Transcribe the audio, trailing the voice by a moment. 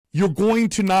you're going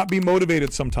to not be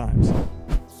motivated sometimes.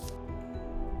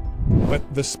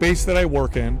 But the space that I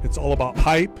work in, it's all about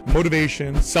hype,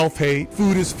 motivation, self-hate.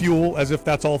 Food is fuel, as if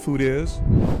that's all food is.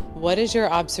 What is your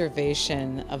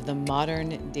observation of the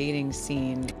modern dating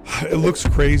scene? It looks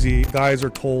crazy. Guys are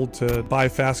told to buy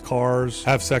fast cars,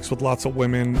 have sex with lots of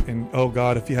women, and oh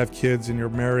God, if you have kids and you're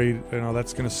married,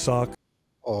 that's going to suck.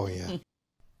 Oh, yeah.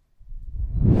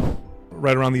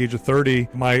 Right around the age of 30,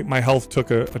 my health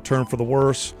took a turn for the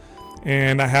worse,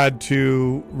 and I had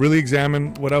to really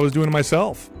examine what I was doing to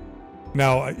myself.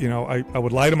 Now, I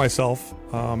would lie to myself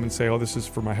and say, oh, this is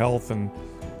for my health, and,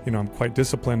 I'm quite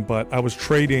disciplined, but I was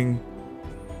trading,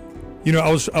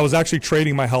 I was actually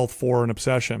trading my health for an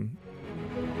obsession.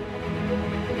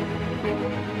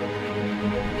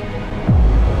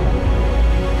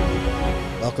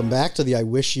 Welcome back to the I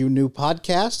Wish You Knew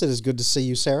podcast. It is good to see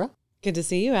you, Sarah. Good to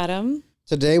see you, Adam.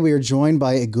 Today we are joined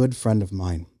by a good friend of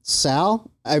mine. Sal,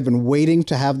 I've been waiting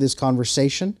to have this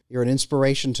conversation. You're an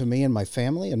inspiration to me and my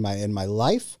family and my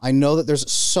life. I know that there's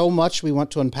so much we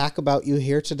want to unpack about you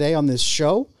here today on this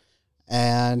show.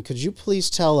 And could you please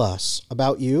tell us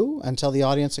about you and tell the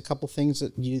audience a couple things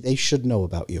that they should know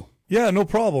about you? Yeah, no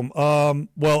problem.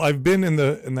 Well, I've been in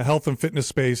the health and fitness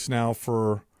space now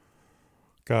for,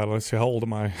 God, let's see, how old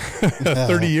am I?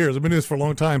 30 years. I've been doing this for a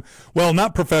long time. Well,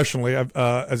 not professionally.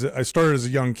 I started as a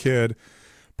young kid.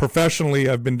 Professionally,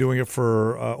 I've been doing it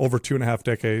for over 2.5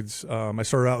 decades. I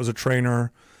started out as a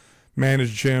trainer,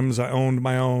 managed gyms. I owned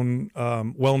my own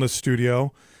wellness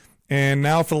studio. And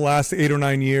now for the last 8 or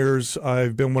 9 years,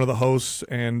 I've been one of the hosts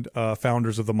and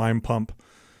founders of the Mind Pump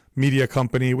media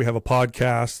company. We have a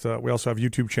podcast. We also have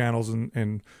YouTube channels.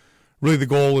 And really the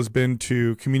goal has been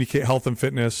to communicate health and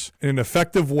fitness in an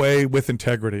effective way with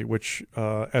integrity, which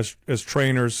as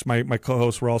trainers, my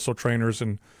co-hosts were also trainers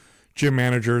and gym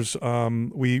managers.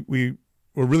 We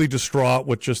were really distraught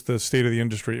with just the state of the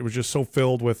industry. It was just so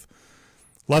filled with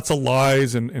lots of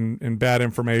lies and bad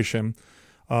information.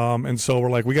 And so we're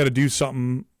like, we got to do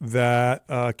something that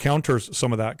counters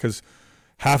some of that, because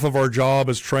half of our job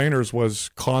as trainers was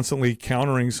constantly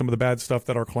countering some of the bad stuff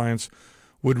that our clients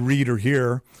would read or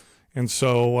hear. And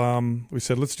so we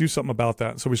said, let's do something about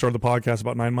that. So we started the podcast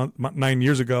about 9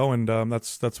 years ago, and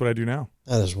that's what I do now.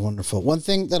 That is wonderful. One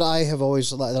thing that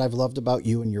I've loved about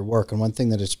you and your work, and one thing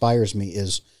that inspires me,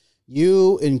 is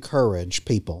you encourage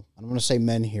people. I'm going to say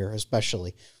men here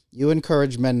especially. You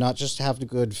encourage men not just to have the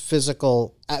good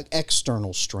physical,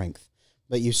 external strength,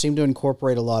 but you seem to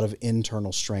incorporate a lot of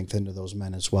internal strength into those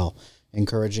men as well,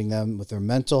 encouraging them with their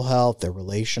mental health, their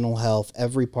relational health.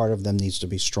 Every part of them needs to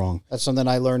be strong. That's something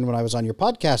I learned when I was on your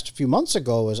podcast a few months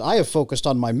ago, is I have focused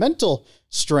on my mental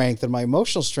strength and my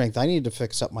emotional strength. I need to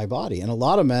fix up my body. And a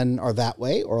lot of men are that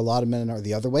way, or a lot of men are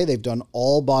the other way. They've done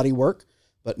all body work,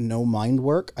 but no mind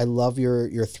work. I love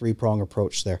your three-prong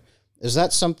approach there. Is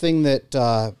that something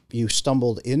that you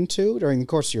stumbled into during the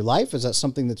course of your life? Is that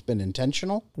something that's been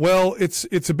intentional? Well,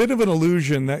 it's a bit of an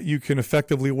illusion that you can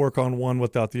effectively work on one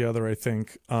without the other, I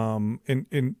think.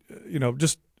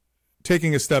 Just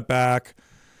taking a step back,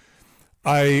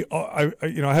 I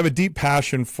have a deep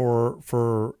passion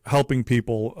for helping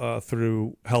people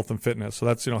through health and fitness. So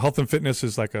that's, health and fitness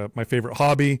is like my favorite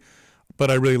hobby,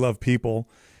 but I really love people.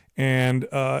 And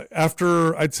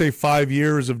after, I'd say, 5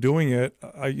 years of doing it,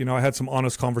 I had some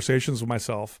honest conversations with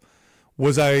myself.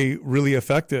 Was I really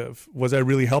effective? Was I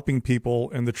really helping people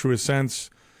in the truest sense,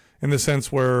 in the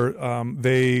sense where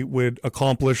they would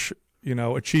accomplish,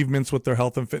 achievements with their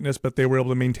health and fitness, but they were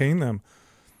able to maintain them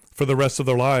for the rest of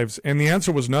their lives? And the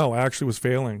answer was no. I actually was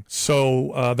failing.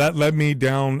 So that led me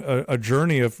down a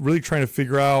journey of really trying to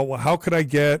figure out, well, how could I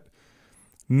get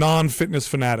non-fitness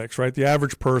fanatics, right? The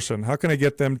average person, how can I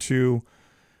get them to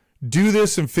do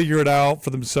this and figure it out for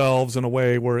themselves in a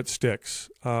way where it sticks?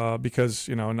 Because,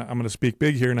 and I'm going to speak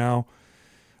big here now,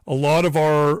 a lot of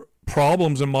our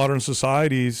problems in modern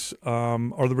societies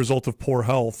are the result of poor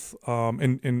health.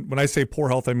 And when I say poor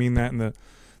health, I mean that in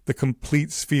the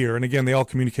complete sphere. And again, they all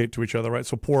communicate to each other, right?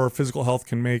 So poor physical health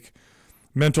can make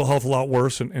mental health a lot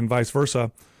worse, and vice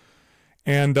versa.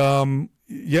 And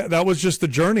that was just the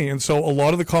journey. And so a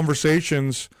lot of the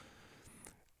conversations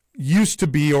used to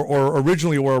be, or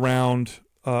originally were around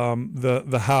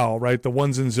the how, right? The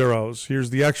ones and zeros. Here's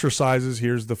the exercises.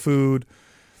 Here's the food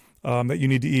that you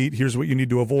need to eat. Here's what you need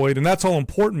to avoid. And that's all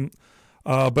important.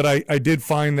 But I did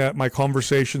find that my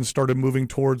conversations started moving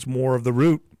towards more of the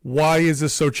root. Why is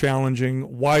this so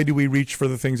challenging? Why do we reach for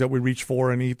the things that we reach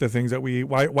for and eat the things that we eat?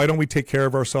 Why don't we take care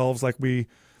of ourselves like we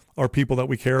are people that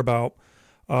we care about?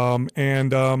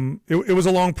 It was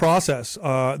a long process.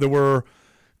 There were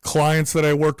clients that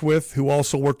I worked with who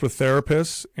also worked with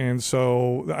therapists. And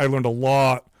so I learned a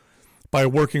lot by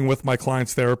working with my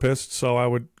client's therapist. So I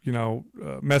would,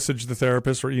 message the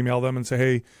therapist or email them and say,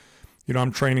 hey,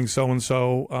 I'm training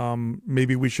so-and-so.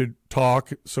 Maybe we should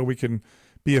talk so we can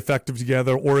be effective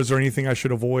together. Or is there anything I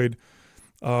should avoid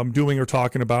doing or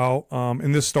talking about?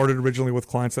 And this started originally with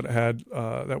clients that had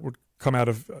that would come out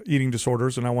of eating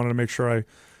disorders, and I wanted to make sure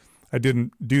I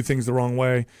didn't do things the wrong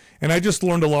way. And I just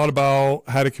learned a lot about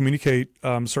how to communicate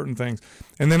certain things.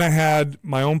 And then I had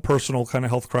my own personal kind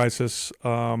of health crisis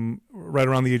right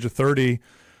around the age of 30.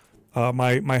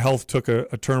 My health took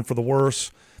a turn for the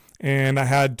worse, and I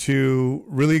had to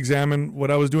really examine what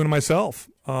I was doing to myself.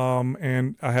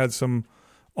 And I had some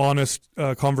honest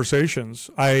conversations.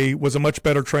 I was a much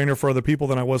better trainer for other people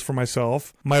than I was for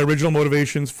myself. My original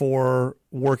motivations for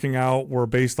working out were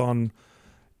based on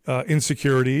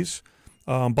insecurities,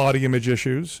 body image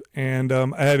issues, and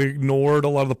I had ignored a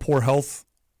lot of the poor health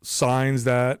signs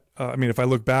that, if I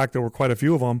look back, there were quite a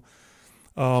few of them,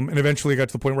 and eventually I got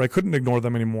to the point where I couldn't ignore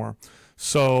them anymore.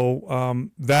 So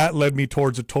that led me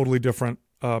towards a totally different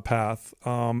path,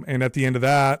 and at the end of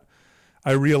that,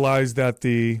 I realized that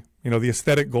the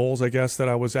aesthetic goals, I guess, that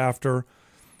I was after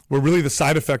were really the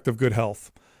side effect of good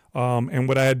health, and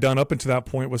what I had done up until that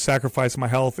point was sacrifice my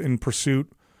health in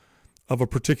pursuit of a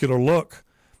particular look,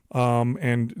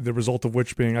 and the result of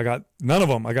which being I got none of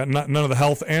them. I got none of the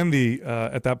health, and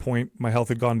at that point my health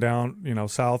had gone down,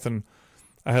 south, and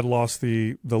I had lost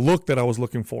the look that I was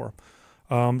looking for.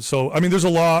 So there's a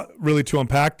lot really to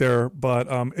unpack there, but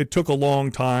it took a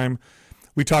long time.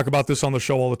 We talk about this on the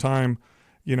show all the time.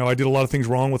 I did a lot of things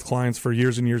wrong with clients for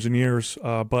years and years and years,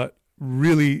 but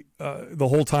really the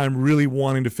whole time really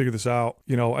wanting to figure this out.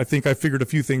 I think I figured a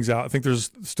few things out. I think there's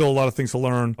still a lot of things to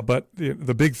learn, but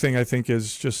the big thing I think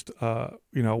is just,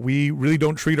 we really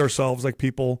don't treat ourselves like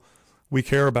people we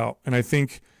care about. And I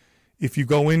think if you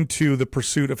go into the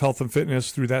pursuit of health and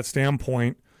fitness through that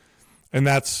standpoint, and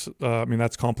that's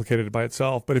complicated by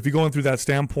itself, but if you go in through that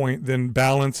standpoint, then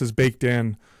balance is baked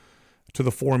in to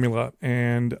the formula,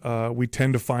 and we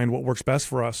tend to find what works best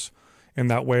for us in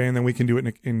that way, and then we can do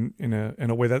it in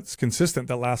a way that's consistent,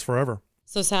 that lasts forever.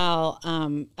 So Sal,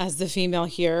 as the female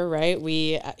here, right,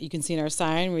 you can see in our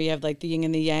sign, we have like the yin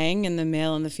and the yang and the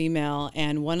male and the female.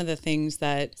 And one of the things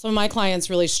that some of my clients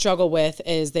really struggle with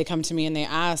is they come to me and they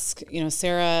ask,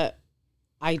 Sarah,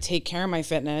 I take care of my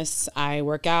fitness. I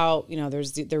work out,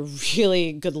 they're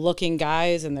really good looking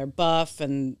guys and they're buff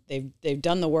and they've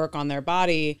done the work on their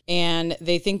body, and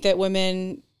they think that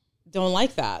women don't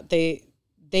like that.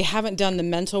 They haven't done the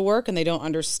mental work, and they don't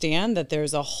understand that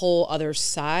there's a whole other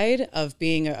side of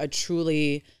being a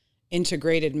truly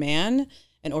integrated man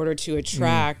in order to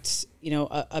attract,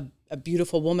 a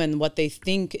beautiful woman. What they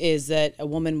think is that a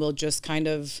woman will just kind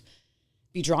of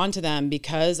be drawn to them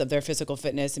because of their physical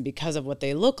fitness and because of what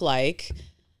they look like.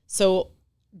 So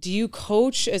do you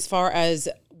coach as far as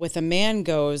with a man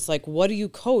goes? Like, what do you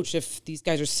coach if these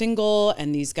guys are single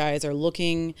and these guys are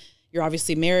looking, you're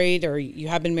obviously married or you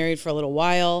have been married for a little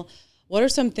while. What are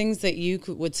some things that you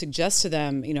would suggest to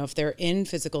them, if they're in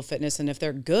physical fitness and if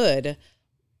they're good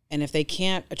and if they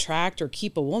can't attract or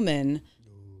keep a woman,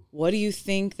 what do you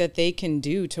think that they can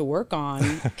do to work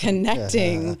on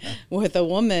connecting with a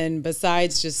woman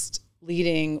besides just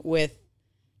leading with,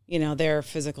 their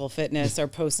physical fitness or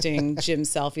posting gym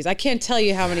selfies? I can't tell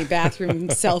you how many bathroom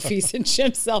selfies and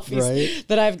gym selfies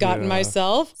that I've gotten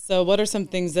myself. So what are some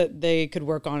things that they could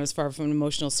work on as far from an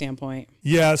emotional standpoint?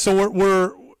 Yeah. So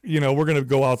we're going to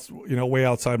go out, way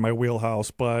outside my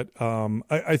wheelhouse, but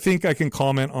I think I can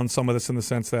comment on some of this in the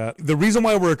sense that the reason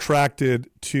why we're attracted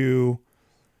to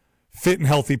fit and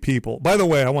healthy people. By the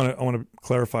way, I want to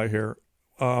clarify here.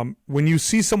 When you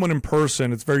see someone in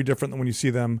person, it's very different than when you see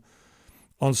them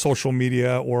on social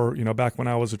media or, back when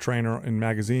I was a trainer in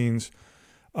magazines.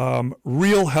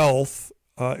 Real health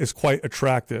is quite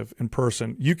attractive in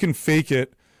person. You can fake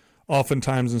it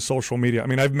oftentimes in social media.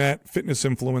 I've met fitness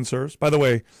influencers. By the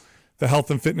way, the health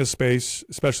and fitness space,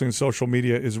 especially in social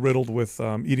media, is riddled with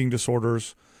eating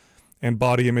disorders and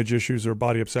body image issues or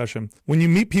body obsession. When you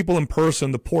meet people in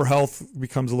person, the poor health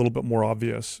becomes a little bit more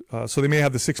obvious. So they may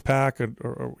have the six pack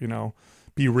or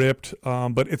be ripped,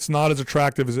 but it's not as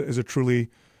attractive as a truly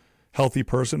healthy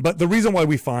person. But the reason why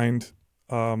we find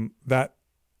that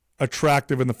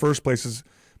attractive in the first place is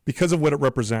because of what it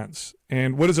represents.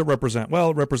 And what does it represent?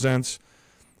 Well, it represents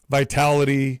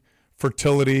vitality,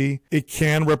 fertility. It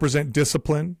can represent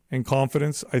discipline and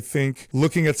confidence. I think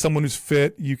looking at someone who's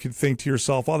fit, you could think to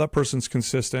yourself, oh, that person's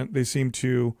consistent. They seem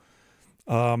to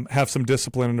have some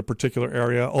discipline in a particular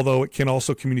area, although it can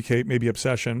also communicate maybe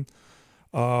obsession.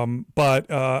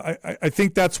 But I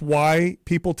think that's why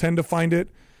people tend to find it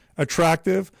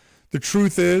attractive. The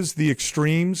truth is the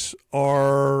extremes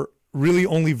are really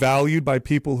only valued by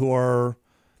people who are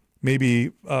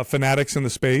maybe fanatics in the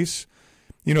space.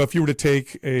 If you were to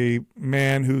take a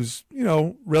man who's,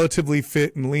 relatively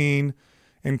fit and lean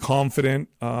and confident,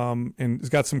 and has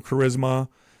got some charisma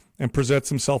and presents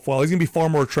himself well, he's going to be far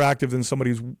more attractive than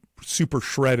somebody who's super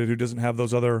shredded who doesn't have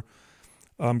those other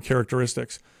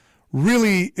characteristics.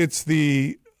 Really, it's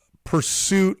the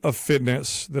pursuit of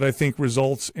fitness that I think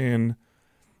results in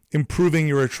improving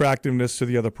your attractiveness to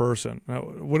the other person. Now,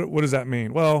 what does that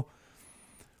mean? Well,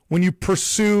 when you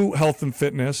pursue health and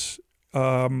fitness,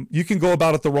 you can go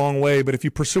about it the wrong way, but if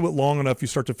you pursue it long enough, you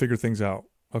start to figure things out,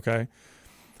 okay?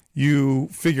 You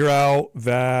figure out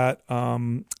that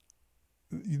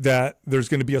that there's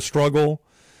going to be a struggle,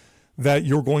 that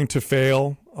you're going to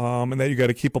fail, and that you got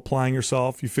to keep applying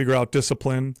yourself. You figure out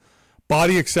discipline.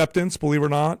 Body acceptance, believe it or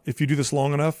not, if you do this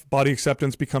long enough, body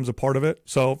acceptance becomes a part of it.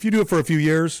 So if you do it for a few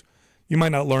years, you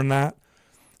might not learn that.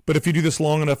 But if you do this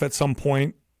long enough, at some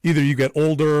point, either you get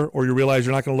older or you realize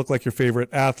you're not going to look like your favorite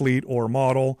athlete or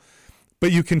model,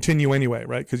 but you continue anyway,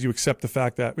 right? Because you accept the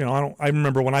fact that, I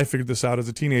remember when I figured this out as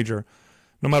a teenager,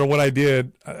 no matter what I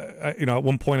did, at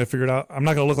one point I figured out I'm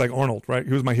not going to look like Arnold, right?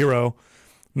 He was my hero.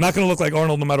 I'm not going to look like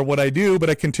Arnold no matter what I do, but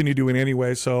I continue doing it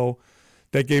anyway. So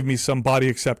that gave me some body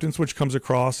acceptance, which comes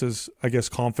across as, I guess,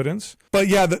 confidence. But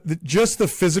yeah, just the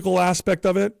physical aspect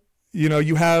of it,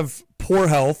 you have poor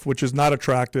health, which is not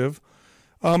attractive.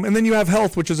 And then you have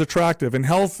health, which is attractive. And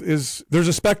there's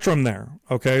a spectrum there.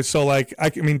 Okay. So I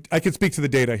could speak to the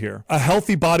data here. A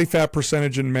healthy body fat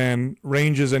percentage in men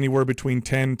ranges anywhere between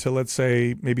 10 to, let's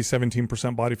say, maybe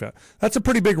 17% body fat. That's a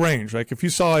pretty big range. Like if you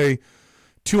saw a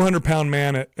 200-pound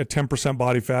man at 10%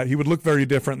 body fat, he would look very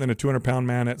different than a 200-pound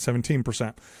man at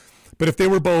 17%. But if they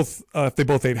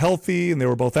both ate healthy and they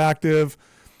were both active,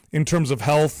 in terms of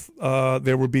health,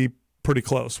 they would be pretty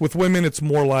close. With women, it's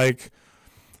more like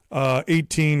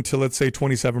 18 to, let's say,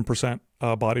 27%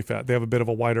 body fat. They have a bit of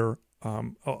a wider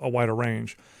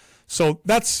range. So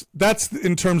that's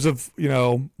in terms of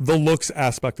the looks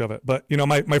aspect of it. But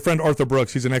my friend Arthur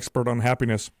Brooks, he's an expert on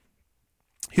happiness.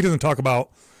 He doesn't talk about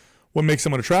what makes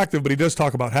someone attractive, but he does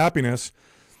talk about happiness.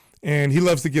 And he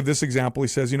loves to give this example. He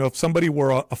says, if somebody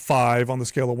were a 5 on the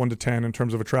scale of 1 to 10 in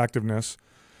terms of attractiveness,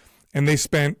 and they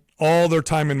spent all their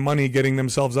time and money getting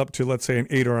themselves up to, let's say, an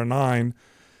 8 or a 9,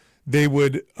 they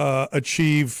would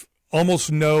achieve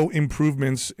almost no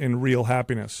improvements in real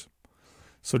happiness.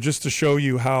 So just to show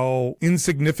you how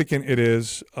insignificant it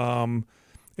is in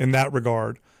that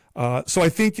regard. So I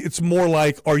think it's more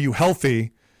like, are you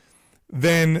healthy?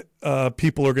 Then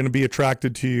people are going to be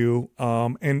attracted to you.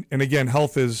 And again,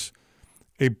 health is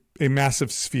a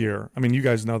massive sphere. I mean, you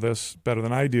guys know this better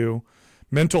than I do.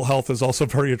 Mental health is also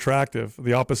very attractive,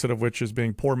 the opposite of which is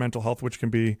being poor mental health, which can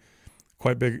be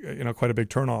quite a big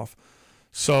turnoff.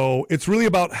 So it's really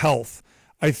about health.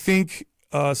 I think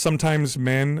sometimes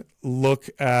men look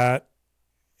at,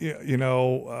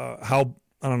 how,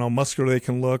 muscular they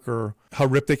can look or how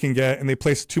ripped they can get, and they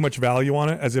place too much value on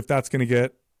it as if that's going to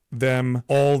get them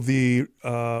all the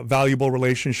valuable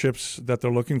relationships that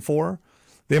they're looking for.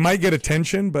 They might get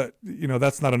attention, but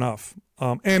that's not enough.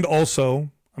 And also,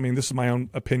 this is my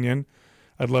own opinion.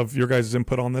 I'd love your guys'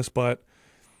 input on this, but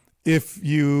if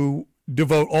you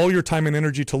devote all your time and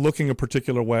energy to looking a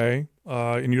particular way,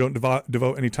 and you don't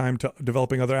devote any time to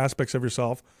developing other aspects of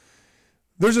yourself,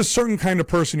 there's a certain kind of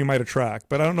person you might attract.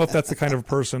 But I don't know if that's the kind of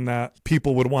person that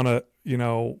people would want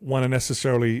to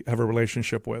necessarily have a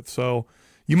relationship with. So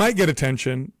you might get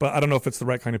attention, but I don't know if it's the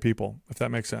right kind of people, if that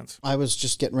makes sense. I was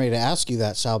just getting ready to ask you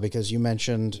that, Sal, because you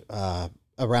mentioned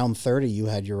around 30, you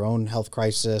had your own health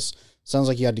crisis. Sounds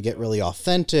like you had to get really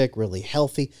authentic, really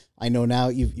healthy. I know now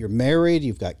you're married,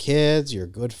 you've got kids, you're a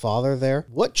good father there.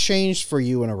 What changed for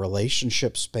you in a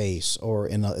relationship space or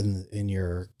in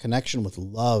your connection with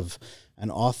love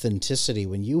and authenticity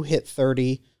when you hit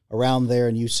 30 around there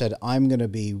and you said, I'm going to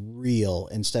be real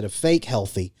instead of fake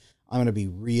healthy? I'm going to be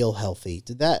real healthy.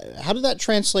 How did that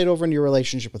translate over into your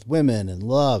relationship with women and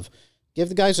love? Give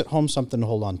the guys at home something to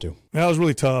hold on to. That was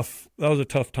really tough. That was a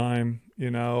tough time.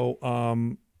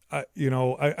 I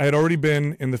had already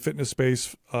been in the fitness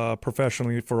space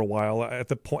professionally for a while. At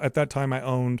that time, I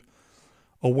owned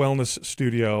a wellness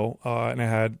studio, and I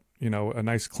had a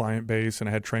nice client base, and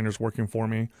I had trainers working for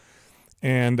me,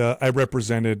 and I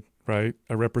represented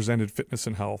fitness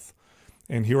and health.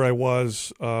 And here I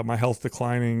was, my health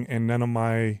declining, and none of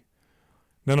my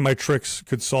tricks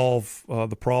could solve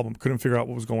the problem. Couldn't figure out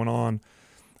what was going on.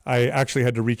 I actually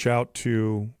had to reach out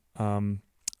to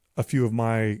a few of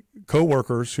my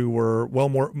coworkers who were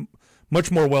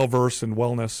much more well versed in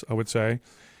wellness, I would say.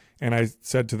 And I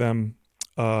said to them,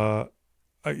 I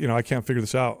can't figure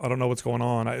this out. I don't know what's going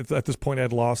on. At this point, I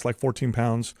had lost like 14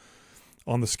 pounds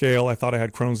on the scale. I thought I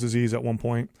had Crohn's disease at one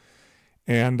point.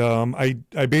 And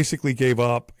I basically gave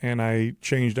up and I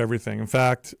changed everything. In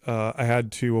fact, I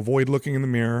had to avoid looking in the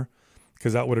mirror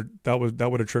because that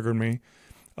would have triggered me.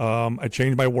 I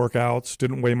changed my workouts,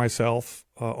 didn't weigh myself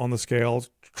on the scale,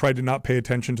 tried to not pay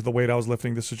attention to the weight I was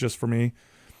lifting. This is just for me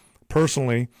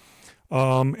personally.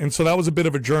 And so that was a bit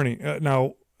of a journey.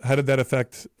 Now, how did that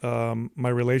affect my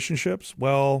relationships?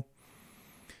 Well,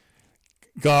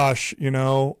 gosh,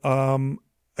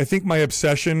 I think my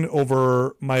obsession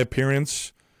over my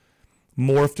appearance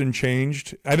morphed and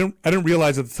changed. I didn't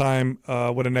realize at the time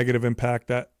what a negative impact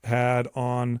that had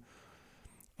on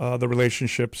the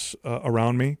relationships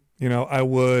around me. I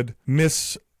would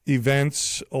miss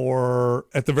events, or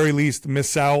at the very least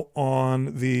miss out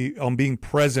on being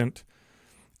present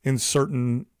in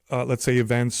certain let's say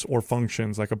events or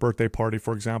functions, like a birthday party,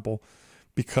 for example,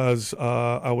 because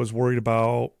I was worried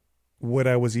about what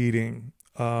I was eating,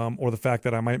 or the fact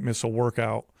that I might miss a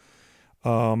workout.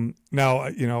 Now,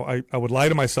 I would lie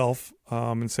to myself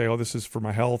and say, oh, this is for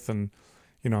my health, and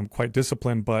I'm quite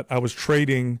disciplined, but I was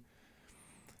trading.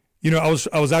 I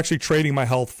was actually trading my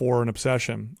health for an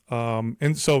obsession.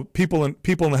 And so people in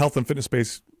the health and fitness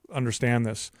space understand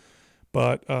this,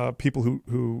 but people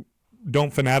who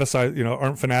don't fanaticize,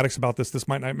 aren't fanatics about this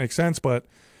might not make sense, but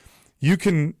you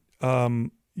can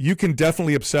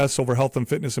definitely obsess over health and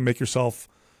fitness and make yourself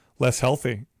less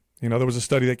healthy. There was a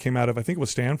study that came out of, I think it was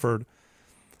Stanford,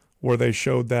 where they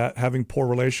showed that having poor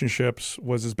relationships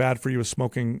was as bad for you as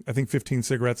smoking, I think, 15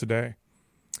 cigarettes a day.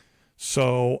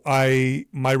 So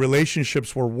my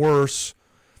relationships were worse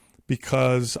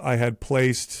because I had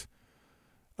placed,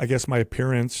 I guess, my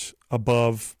appearance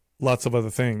above lots of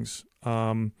other things.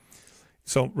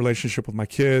 So relationship with my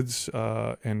kids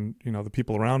and the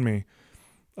people around me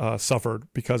suffered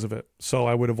because of it. So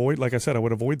I would avoid, like I said,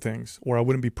 things, or I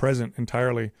wouldn't be present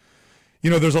entirely.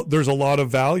 There's a lot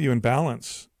of value in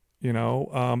balance.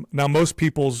 Now most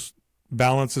people's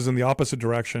balance is in the opposite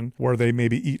direction, where they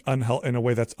maybe eat in a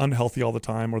way that's unhealthy all the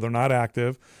time, or they're not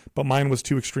active. But mine was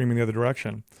too extreme in the other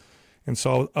direction. And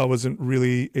so I wasn't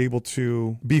really able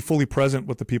to be fully present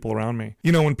with the people around me.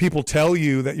 When people tell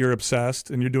you that you're obsessed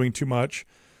and you're doing too much,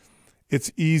 it's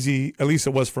easy, at least it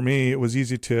was for me, it was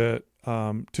easy to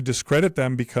discredit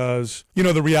them, because,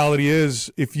 the reality is,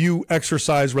 if you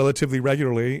exercise relatively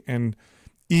regularly and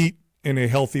eat in a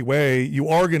healthy way, you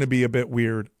are going to be a bit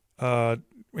weird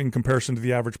in comparison to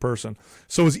the average person.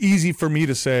 So it's easy for me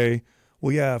to say,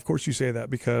 well, yeah, of course you say that,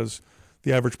 because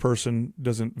the average person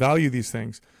doesn't value these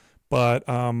things. But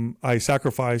I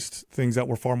sacrificed things that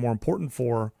were far more important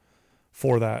for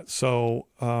that. So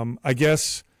I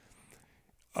guess,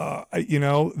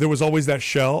 there was always that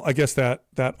shell, I guess,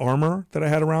 that armor that I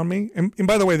had around me. And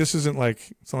by the way, it's not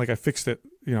like I fixed it.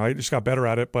 I just got better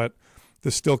at it, but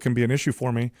this still can be an issue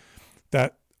for me,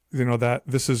 that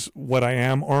this is what I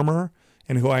am, armor,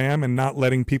 and who I am, and not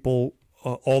letting people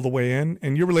all the way in.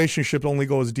 And your relationship only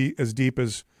goes as deep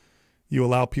as you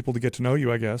allow people to get to know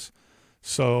you, I guess.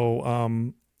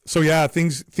 So yeah,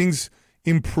 things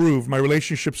improved. My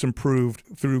relationships improved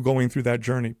through going through that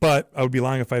journey. But I would be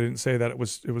lying if I didn't say that it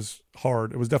was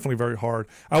hard. It was definitely very hard.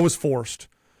 I was forced.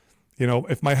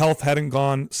 If my health hadn't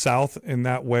gone south in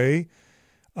that way,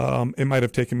 it might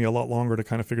have taken me a lot longer to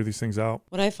kind of figure these things out.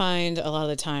 What I find a lot of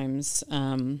the times,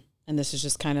 and this is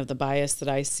just kind of the bias that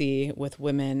I see with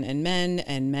women and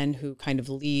men who kind of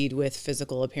lead with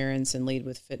physical appearance and lead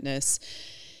with fitness,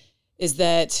 is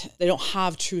that they don't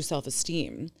have true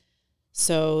self-esteem.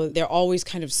 So they're always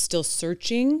kind of still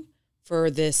searching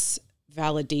for this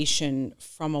validation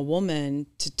from a woman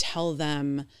to tell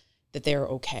them that they're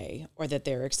okay, or that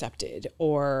they're accepted,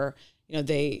 or,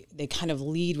 they kind of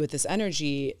lead with this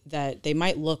energy that they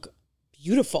might look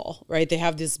beautiful, right? They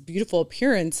have this beautiful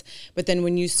appearance, but then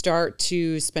when you start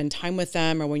to spend time with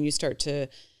them, or when you start to,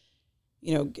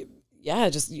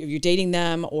 just you're dating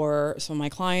them, or some of my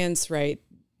clients, right?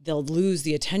 They'll lose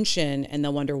the attention and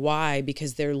they'll wonder why,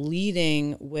 because they're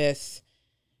leading with,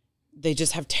 they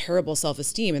just have terrible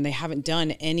self-esteem, and they haven't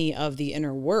done any of the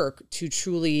inner work to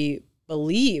truly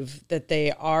believe that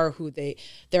they are who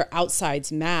their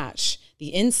outsides match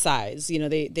the insides.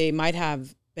 They might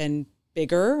have been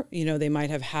bigger, they might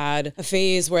have had a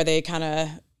phase where they kind of,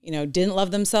 didn't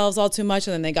love themselves all too much.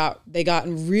 And then they got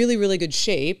in really, really good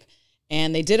shape,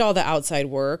 and they did all the outside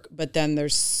work, but then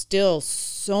there's still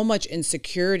so much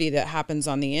insecurity that happens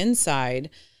on the inside.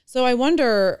 So I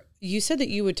wonder, you said that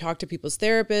you would talk to people's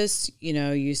therapists,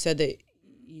 you said that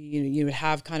you would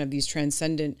have kind of these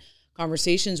transcendent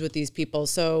conversations with these people.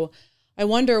 So I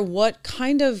wonder what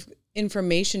kind of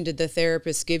information did the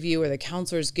therapist give you or the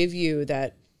counselors give you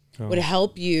that would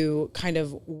help you kind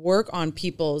of work on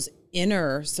people's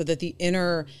inner, so that the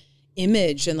inner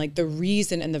image and like the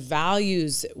reason and the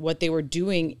values, what they were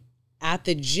doing at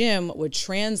the gym would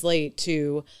translate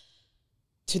to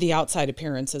the outside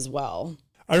appearance as well?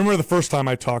 I remember the first time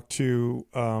I talked to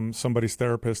somebody's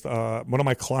therapist. One of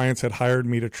my clients had hired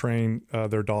me to train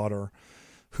their daughter,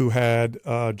 who had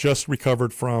just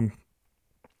recovered from,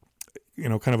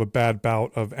 kind of a bad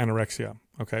bout of anorexia.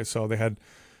 Okay, so they had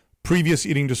previous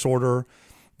eating disorder.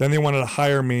 Then they wanted to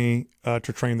hire me to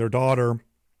train their daughter.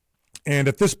 And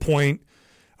at this point,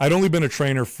 I'd only been a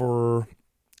trainer for,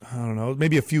 I don't know,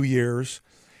 maybe a few years.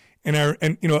 And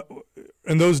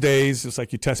in those days, it's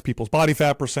like you test people's body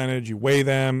fat percentage, you weigh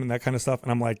them and that kind of stuff.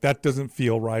 And I'm like, that doesn't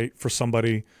feel right for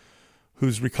somebody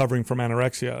who's recovering from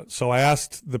anorexia. So I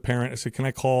asked the parent, I said, can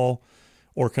I call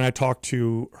or can I talk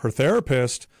to her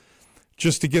therapist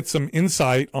just to get some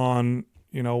insight on,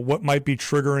 what might be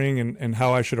triggering and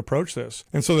how I should approach this.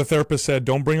 And so the therapist said,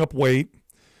 don't bring up weight,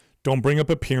 don't bring up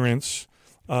appearance,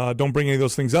 don't bring any of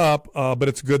those things up, but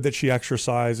it's good that she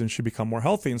exercise and she become more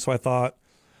healthy. And so I thought,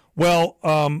 well,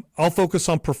 I'll focus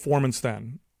on performance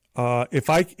then. If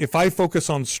I focus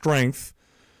on strength,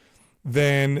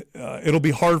 then it'll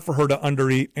be hard for her to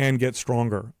undereat and get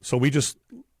stronger. So we just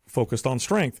focused on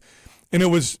strength. And it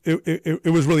was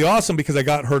really awesome because I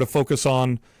got her to focus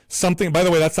on something. By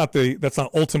the way, that's not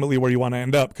ultimately where you want to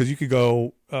end up, because you could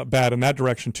go bad in that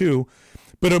direction too.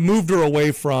 But it moved her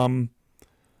away from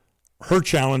her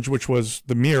challenge, which was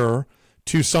the mirror,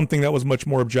 to something that was much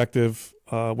more objective,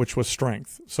 which was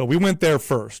strength. So we went there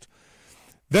first.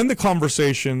 Then the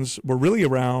conversations were really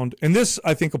around, and this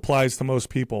I think applies to most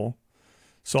people,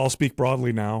 so I'll speak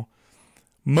broadly now.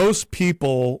 Most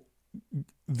people,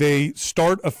 they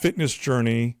start a fitness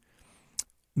journey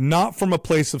not from a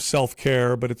place of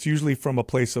self-care, but it's usually from a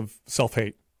place of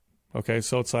self-hate. Okay,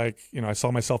 so it's like, I saw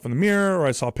myself in the mirror, or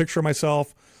I saw a picture of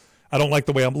myself. I don't like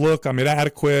the way I look. I'm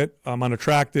inadequate. I'm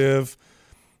unattractive.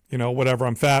 Whatever.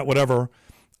 I'm fat. Whatever.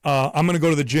 I'm going to go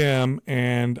to the gym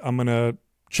and I'm going to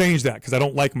change that because I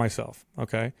don't like myself.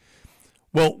 Okay.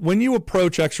 Well, when you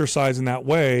approach exercise in that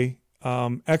way,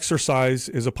 exercise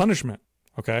is a punishment.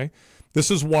 Okay. This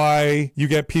is why you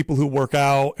get people who work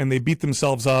out and they beat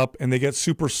themselves up and they get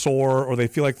super sore or they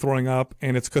feel like throwing up,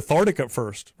 and it's cathartic at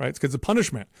first, right? It's because it's a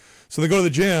punishment. So they go to the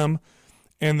gym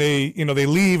and they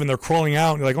leave and they're crawling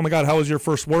out and you're like, oh my God, how was your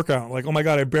first workout? Like, oh my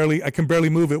God, I can barely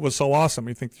move. It was so awesome.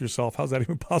 You think to yourself, how's that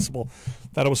even possible?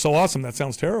 That it was so awesome. That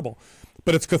sounds terrible.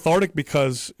 But it's cathartic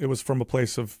because it was from a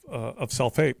place of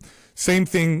self-hate. Same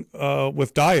thing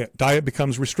with diet. Diet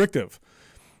becomes restrictive.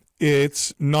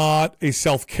 It's not a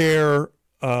self-care.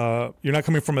 You're not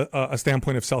coming from a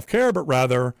standpoint of self-care, but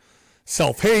rather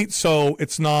self-hate. So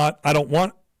it's not, I don't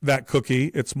want that cookie.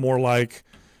 It's more like,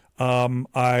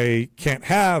 I can't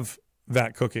have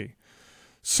that cookie.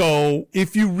 So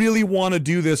if you really want to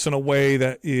do this in a way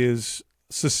that is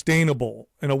sustainable,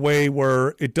 in a way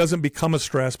where it doesn't become a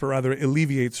stress, but rather it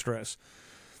alleviates stress,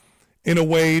 in a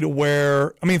way to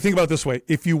where, think about it this way.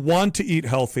 If you want to eat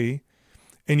healthy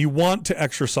and you want to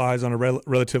exercise on a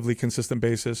relatively consistent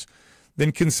basis,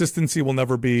 then consistency will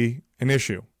never be an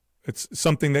issue. It's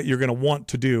something that you're going to want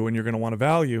to do and you're going to want to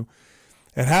value.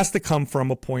 It has to come from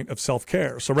a point of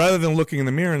self-care. So rather than looking in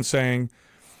the mirror and saying,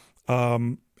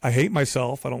 I hate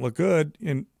myself, I don't look good,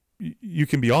 and you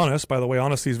can be honest. By the way,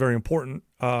 honesty is very important.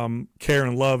 Care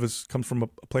and love comes from a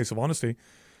place of honesty.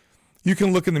 You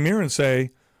can look in the mirror and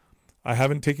say, I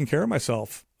haven't taken care of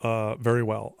myself very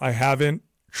well. I haven't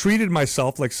treated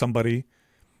myself like somebody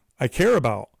I care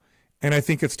about. And I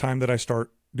think it's time that I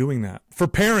start doing that. For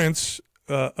parents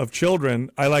of children,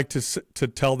 I like to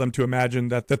tell them to imagine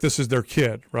that this is their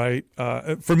kid, right?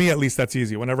 For me, at least, that's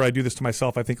easy. Whenever I do this to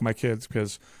myself, I think of my kids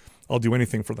because I'll do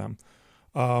anything for them.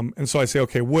 And so I say,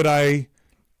 okay, would I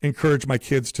encourage my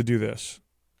kids to do this?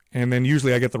 And then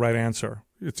usually I get the right answer.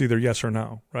 It's either yes or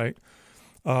no, right?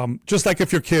 Just like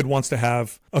if your kid wants to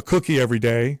have a cookie every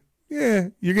day, yeah,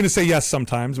 you're going to say yes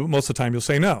sometimes, but most of the time you'll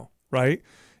say no, right?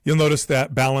 You'll notice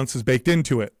that balance is baked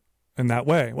into it in that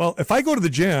way. Well, if I go to the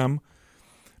gym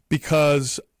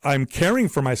because I'm caring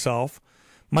for myself,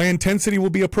 my intensity will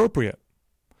be appropriate.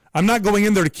 I'm not going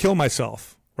in there to kill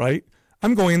myself, right?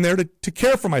 I'm going in there to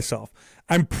care for myself.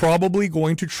 I'm probably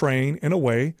going to train in a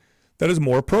way that is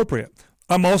more appropriate.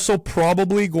 I'm also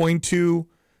probably going to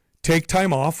take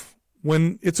time off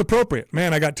when it's appropriate.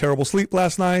 Man, I got terrible sleep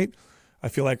last night. I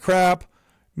feel like crap.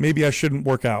 Maybe I shouldn't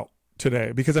work out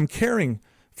today because I'm caring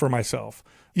for myself.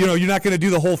 You're not going to do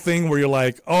the whole thing where you're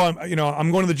like, oh,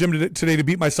 I'm going to the gym today to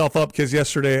beat myself up because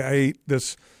yesterday I ate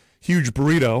this huge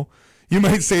burrito. You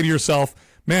might say to yourself,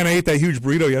 man, I ate that huge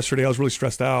burrito yesterday. I was really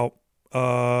stressed out.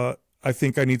 I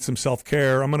think I need some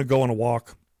self-care. I'm going to go on a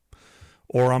walk,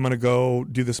 or I'm going to go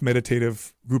do this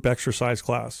meditative group exercise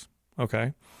class.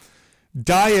 Okay.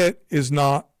 Diet is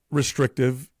not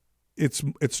restrictive.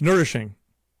 It's nourishing.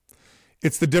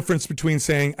 It's the difference between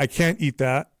saying I can't eat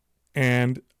that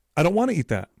and I don't want to eat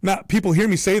that. Now, people hear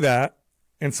me say that,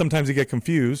 and sometimes they get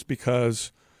confused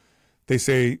because they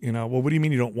say, well, what do you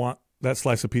mean you don't want that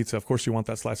slice of pizza? Of course you want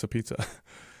that slice of pizza.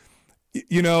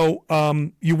 You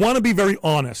want to be very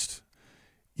honest.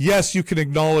 Yes, you can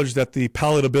acknowledge that the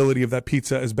palatability of that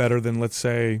pizza is better than, let's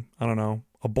say, I don't know,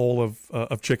 a bowl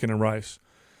of chicken and rice.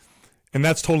 And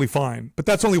that's totally fine. But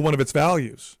that's only one of its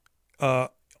values.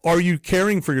 Are you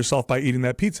caring for yourself by eating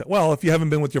that pizza? Well, if you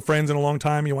haven't been with your friends in a long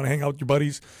time, you want to hang out with your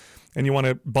buddies, and you want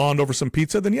to bond over some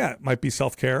pizza, then yeah, it might be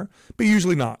self-care. But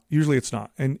usually not. Usually it's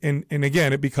not. And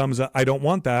again, it becomes a, I don't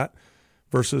want that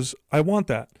versus I want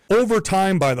that. Over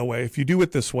time, by the way, if you do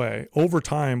it this way, over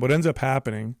time, what ends up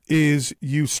happening is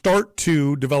you start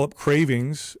to develop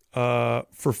cravings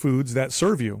for foods that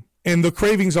serve you. And the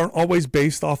cravings aren't always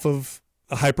based off of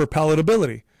a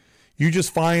hyperpalatability. You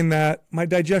just find that my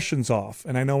digestion's off,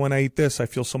 and I know when I eat this, I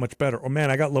feel so much better. Or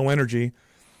man, I got low energy.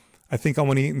 I think I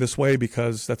want to eat in this way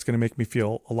because that's going to make me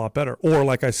feel a lot better. Or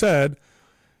like I said,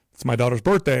 it's my daughter's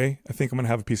birthday. I think I'm going to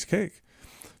have a piece of cake.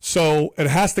 So it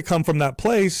has to come from that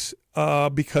place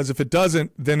because if it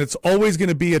doesn't, then it's always going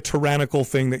to be a tyrannical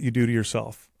thing that you do to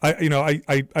yourself.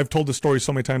 I've told this story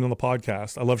so many times on the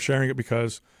podcast. I love sharing it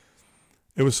because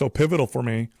it was so pivotal for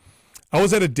me. I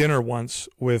was at a dinner once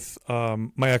with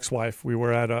my ex-wife. We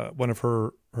were at one of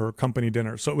her company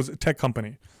dinners. So it was a tech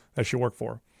company that she worked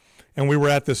for. And I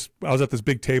was at this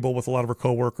big table with a lot of her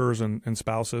coworkers and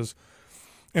spouses.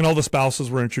 And all the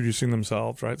spouses were introducing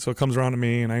themselves, right? So it comes around to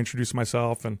me and I introduce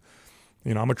myself and,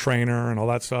 I'm a trainer and all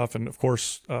that stuff. And of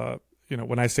course,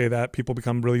 when I say that, people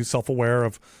become really self-aware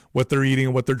of what they're eating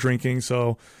and what they're drinking.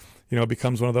 So, it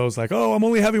becomes one of those like, oh, I'm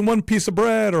only having one piece of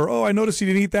bread, or, oh, I noticed you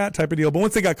didn't eat that type of deal. But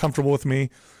once they got comfortable with me,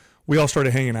 we all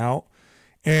started hanging out.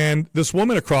 And this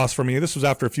woman across from me, this was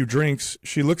after a few drinks,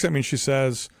 she looks at me and she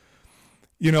says,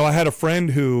 I had a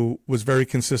friend who was very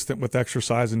consistent with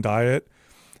exercise and diet.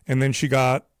 And then she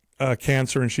got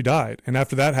cancer and she died. And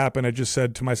after that happened, I just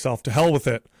said to myself, to hell with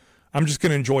it. I'm just going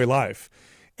to enjoy life.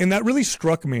 And that really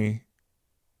struck me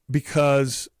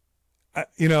because,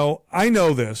 I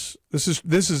know this. This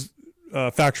is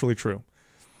factually true.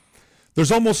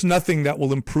 There's almost nothing that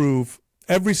will improve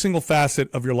every single facet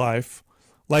of your life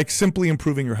like simply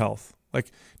improving your health.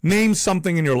 Like, name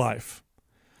something in your life.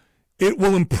 It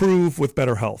will improve with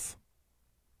better health.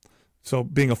 So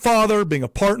being a father, being a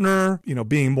partner,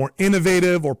 being more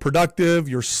innovative or productive,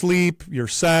 your sleep, your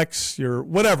sex, your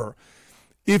whatever.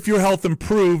 If your health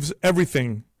improves,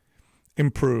 everything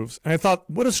improves. And I thought,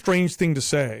 what a strange thing to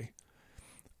say,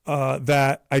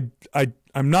 that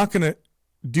I'm not going to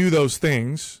do those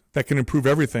things that can improve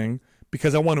everything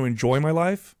because I want to enjoy my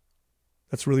life.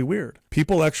 That's really weird.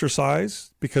 People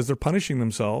exercise because they're punishing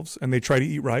themselves, and they try to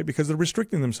eat right because they're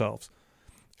restricting themselves.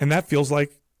 And that feels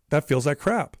like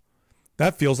crap.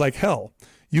 That feels like hell.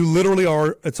 You literally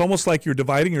are, it's almost like you're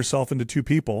dividing yourself into two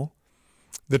people,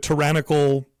 the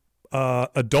tyrannical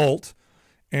adult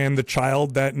and the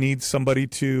child that needs somebody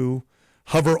to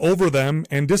hover over them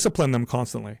and discipline them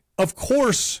constantly. Of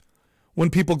course, when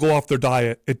people go off their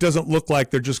diet, it doesn't look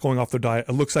like they're just going off their diet.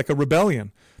 It looks like a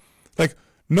rebellion. Like,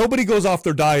 nobody goes off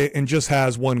their diet and just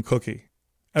has one cookie.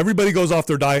 Everybody goes off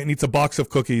their diet and eats a box of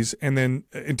cookies and then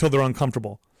until they're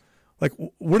uncomfortable. Like,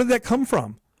 where did that come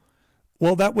from?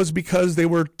 Well, that was because they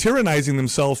were tyrannizing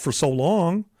themselves for so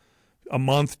long, a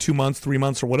month, 2 months, 3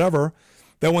 months, or whatever,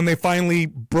 that when they finally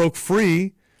broke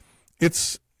free,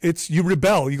 it's you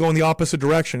rebel. You go in the opposite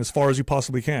direction as far as you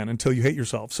possibly can until you hate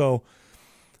yourself. So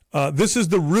this is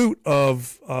the root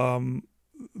of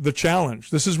the challenge.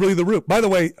 This is really the root. By the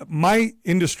way, my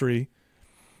industry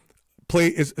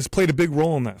has played a big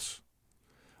role in this.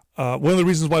 One of the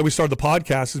reasons why we started the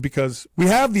podcast is because we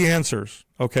have the answers,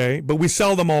 okay, but we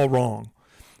sell them all wrong.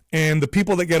 And the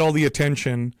people that get all the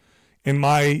attention in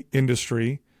my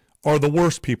industry are the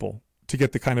worst people to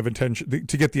get the kind of attention,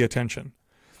 to get the attention.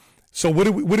 So what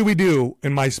do we do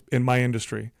in my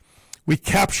industry? We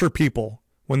capture people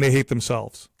when they hate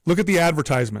themselves. Look at the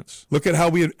advertisements. Look at how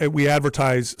we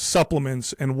advertise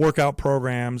supplements and workout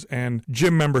programs and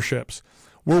gym memberships.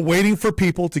 We're waiting for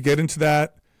people to get into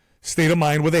that state of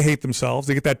mind where they hate themselves.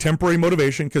 They get that temporary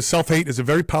motivation because self-hate is a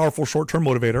very powerful short-term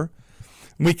motivator.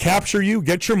 And we capture you,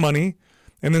 get your money,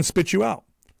 and then spit you out.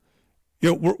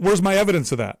 Where's my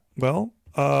evidence of that? Well,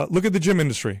 look at the gym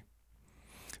industry.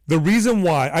 The reason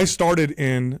why I started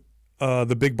in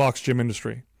the big box gym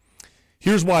industry.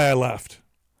 Here's why I left.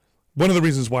 One of the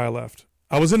reasons why I left.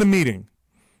 I was in a meeting,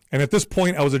 and at this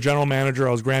point, I was a general manager.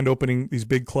 I was grand opening these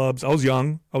big clubs. I was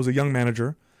young. I was a young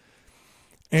manager,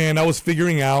 and I was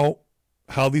figuring out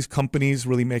how these companies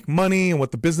really make money and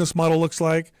what the business model looks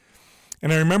like.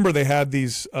 And I remember they had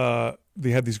these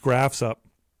graphs up,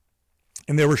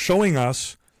 and they were showing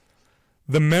us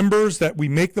the members that we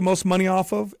make the most money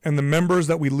off of and the members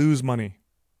that we lose money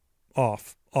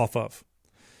off of.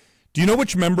 Do you know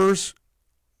which members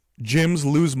gyms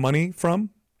lose money from?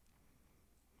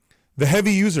 The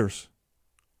heavy users.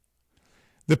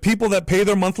 The people that pay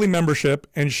their monthly membership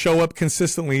and show up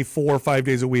consistently 4 or 5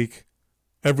 days a week,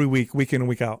 every week, week in and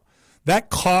week out. That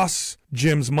costs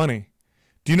gyms money.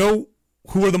 Do you know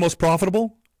who are the most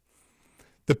profitable?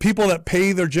 The people that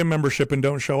pay their gym membership and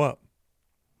don't show up.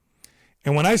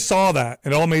 And when I saw that,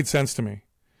 it all made sense to me.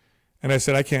 And I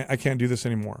said, I can't do this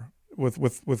anymore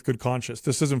with good conscience.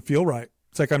 This doesn't feel right.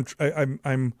 It's like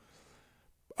I'm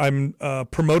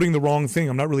promoting the wrong thing.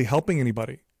 I'm not really helping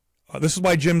anybody. This is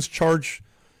why gyms charge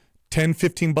 $10,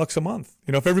 $15 a month.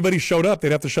 You know, if everybody showed up,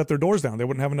 they'd have to shut their doors down. They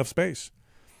wouldn't have enough space.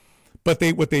 But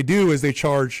what they do is they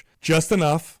charge just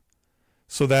enough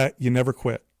so that you never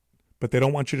quit. But they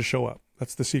don't want you to show up.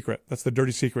 That's the secret. That's the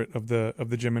dirty secret of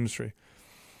the gym industry.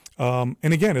 And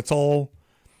again, it's all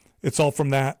from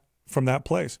that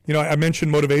place. You know, I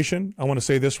mentioned motivation. I want to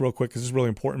say this real quick because this is really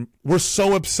important. We're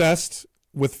so obsessed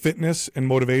with fitness and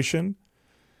motivation,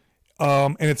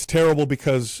 and it's terrible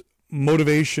because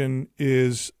motivation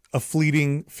is a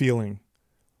fleeting feeling.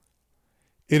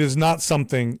 It is not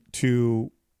something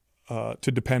to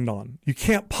depend on. You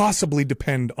can't possibly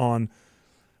depend on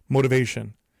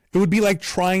motivation. It would be like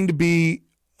trying to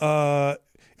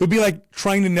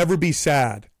never be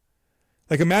sad.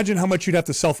 Like imagine how much you'd have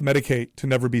to self-medicate to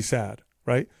never be sad,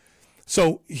 right?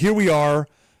 So here we are.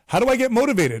 How do I get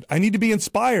motivated? I need to be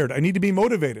inspired. I need to be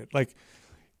motivated. Like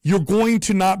you're going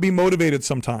to not be motivated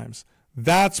sometimes.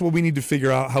 That's what we need to figure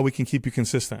out how we can keep you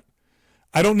consistent.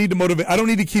 I don't need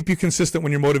to keep you consistent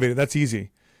when you're motivated. That's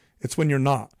easy. It's when you're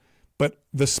not. But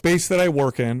the space that I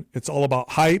work in, it's all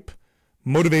about hype,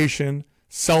 motivation,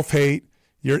 self-hate.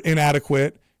 You're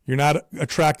inadequate. You're not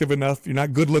attractive enough. You're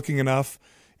not good looking enough.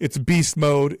 It's beast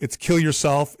mode. It's kill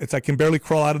yourself. It's I can barely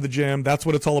crawl out of the gym. That's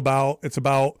what it's all about. It's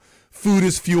about food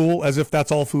is fuel, as if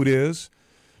that's all food is.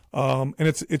 And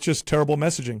it's just terrible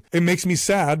messaging. It makes me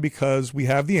sad because we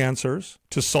have the answers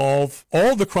to solve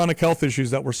all the chronic health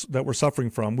issues that we're suffering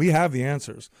from. We have the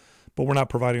answers, but we're not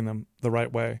providing them the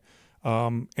right way.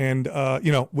 You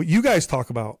know, what you guys talk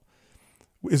about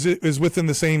is within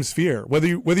the same sphere, whether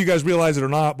you guys realize it or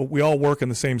not, but we all work in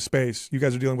the same space. You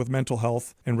guys are dealing with mental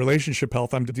health and relationship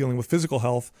health. I'm dealing with physical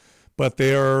health, but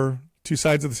they are two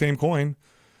sides of the same coin.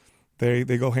 They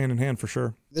go hand in hand for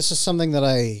sure. This is something that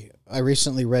I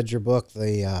recently read your book,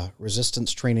 The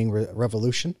Resistance Training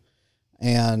Revolution.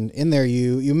 And in there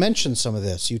you mentioned some of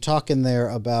this. You talk in there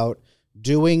about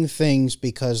doing things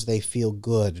because they feel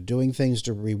good, doing things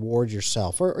to reward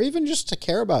yourself, or even just to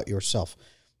care about yourself.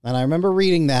 And I remember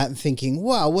reading that and thinking,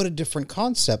 wow, what a different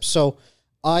concept. So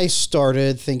I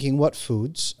started thinking what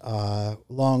foods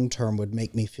long-term would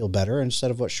make me feel better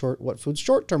instead of what foods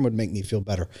short-term would make me feel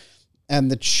better. And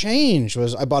the change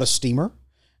was I bought a steamer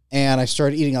and I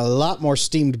started eating a lot more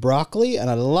steamed broccoli and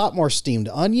a lot more steamed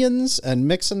onions and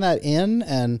mixing that in.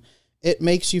 And it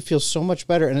makes you feel so much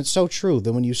better. And it's so true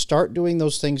that when you start doing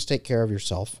those things, take care of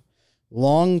yourself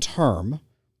long-term,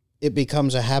 it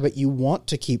becomes a habit you want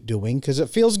to keep doing because it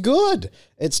feels good.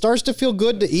 It starts to feel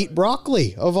good to eat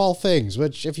broccoli, of all things,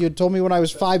 which if you had told me when I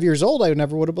was 5 years old, I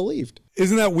never would have believed.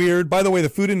 Isn't that weird? By the way, the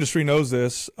food industry knows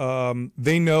this.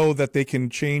 They know that they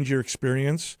can change your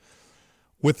experience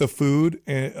with the food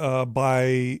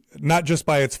by not just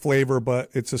by its flavor,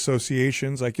 but its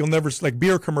associations. Like you'll never, like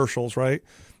beer commercials, right?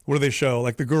 What do they show?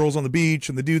 Like the girls on the beach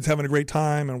and the dudes having a great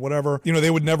time and whatever. You know, they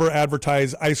would never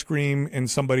advertise ice cream and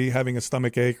somebody having a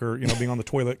stomach ache or, you know, being on the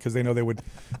toilet because they know they would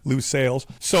lose sales.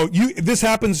 So this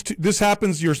happens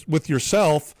with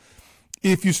yourself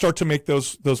if you start to make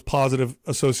those positive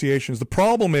associations. The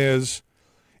problem is,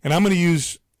 and I'm going to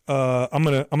use I'm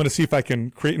going to see if I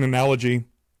can create an analogy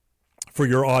for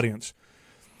your audience.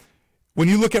 When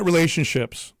you look at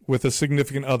relationships with a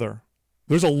significant other,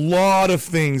 there's a lot of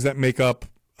things that make up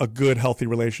a good, healthy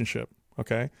relationship,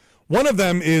 okay? One of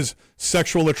them is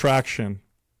sexual attraction,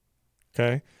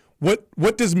 okay?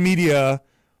 What does media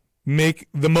make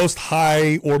the most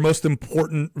high or most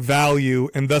important value,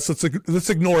 and thus let's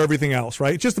ignore everything else,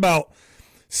 right? It's just about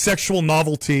sexual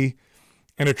novelty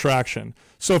and attraction.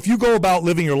 So if you go about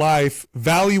living your life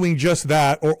valuing just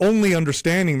that, or only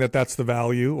understanding that that's the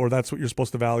value, or that's what you're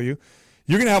supposed to value,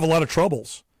 you're going to have a lot of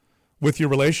troubles with your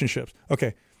relationships.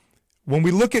 Okay. When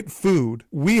we look at food,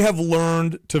 we have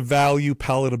learned to value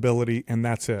palatability, and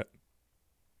that's it.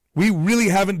 We really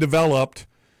haven't developed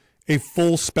a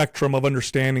full spectrum of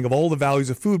understanding of all the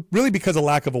values of food, really because of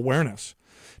lack of awareness.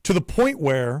 To the point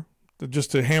where,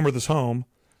 just to hammer this home,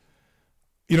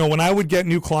 when I would get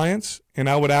new clients and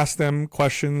I would ask them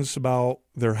questions about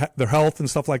their health and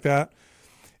stuff like that,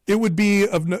 it would be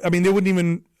they wouldn't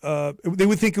even they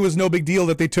would think it was no big deal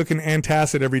that they took an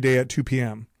antacid every day at 2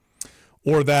 p.m.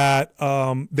 or that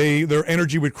their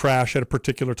energy would crash at a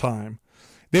particular time.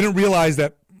 They didn't realize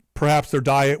that perhaps their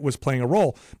diet was playing a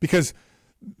role because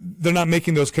they're not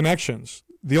making those connections.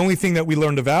 The only thing that we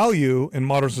learn to value in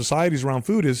modern societies around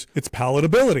food is its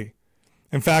palatability.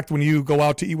 In fact, when you go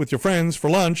out to eat with your friends for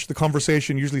lunch, the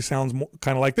conversation usually sounds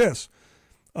kind of like this.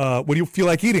 What do you feel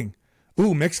like eating?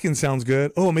 Ooh, Mexican sounds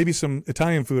good. Oh, maybe some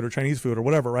Italian food or Chinese food or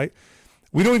whatever, right?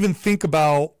 We don't even think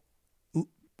about,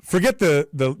 forget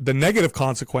the negative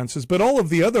consequences, but all of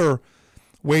the other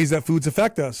ways that foods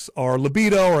affect us, our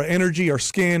libido, our energy, our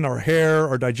skin, our hair,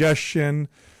 our digestion,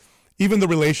 even the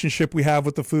relationship we have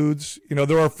with the foods.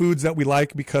 There are foods that we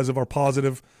like because of our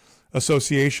positive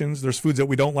associations. There's foods that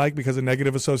we don't like because of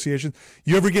negative associations.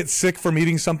 You ever get sick from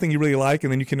eating something you really like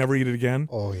and then you can never eat it again?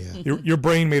 Oh, yeah. Your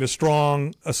brain made a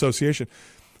strong association.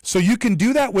 So you can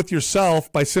do that with yourself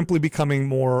by simply becoming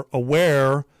more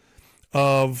aware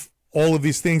of all of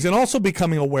these things, and also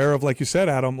becoming aware of, like you said,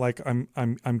 Adam, like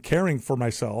I'm caring for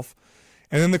myself.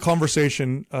 And then the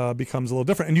conversation becomes a little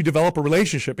different, and you develop a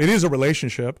relationship. It is a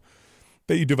relationship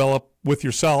that you develop with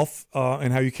yourself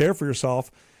and how you care for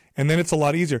yourself. And then it's a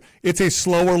lot easier. It's a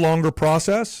slower, longer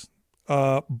process,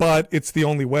 but it's the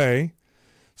only way.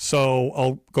 So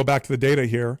I'll go back to the data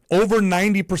here. Over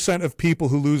 90% of people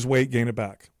who lose weight gain it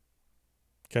back.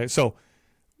 Okay, so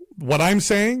what I'm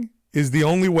saying is the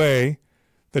only way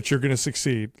that you're going to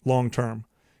succeed long term.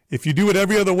 If you do it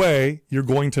every other way, you're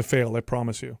going to fail, I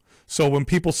promise you. So when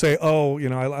people say, oh,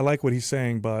 I like what he's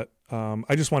saying, but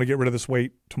I just want to get rid of this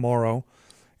weight tomorrow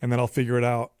and then I'll figure it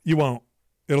out. You won't.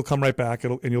 It'll come right back,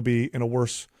 and you'll be in a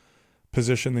worse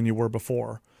position than you were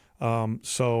before.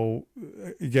 So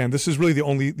again, this is really the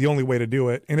only way to do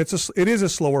it, and it is a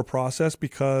slower process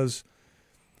because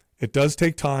it does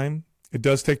take time. It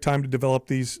does take time to develop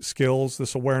these skills,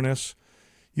 this awareness.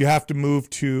 You have to move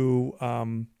to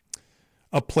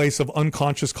a place of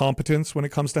unconscious competence when it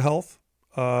comes to health.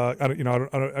 I don't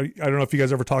know if you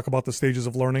guys ever talk about the stages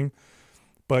of learning.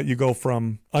 But you go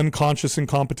from unconscious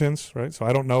incompetence, right? So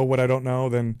I don't know what I don't know.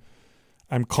 Then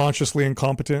I'm consciously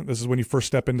incompetent. This is when you first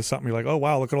step into something. You're like, oh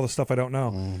wow, look at all the stuff I don't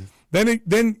know.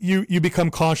 Then you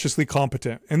become consciously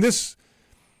competent, and this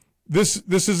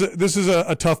is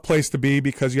a tough place to be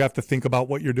because you have to think about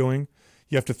what you're doing.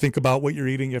 You have to think about what you're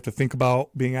eating. You have to think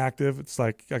about being active. It's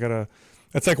like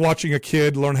it's like watching a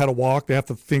kid learn how to walk. They have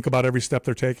to think about every step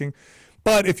they're taking.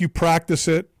 But if you practice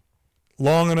it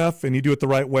long enough and you do it the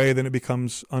right way, then it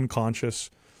becomes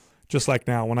unconscious. Just like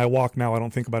now, when I walk now, I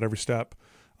don't think about every step.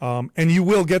 And you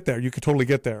will get there. You could totally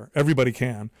get there. Everybody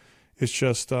can. It's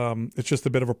just a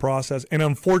bit of a process. And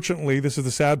unfortunately, this is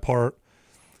the sad part.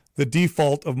 The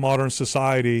default of modern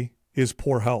society is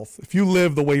poor health. If you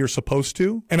live the way you're supposed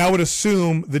to, and I would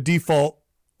assume the default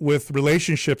with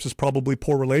relationships is probably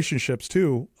poor relationships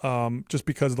too, just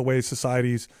because of the way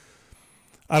society's,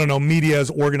 media has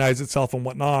organized itself and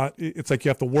whatnot. It's like you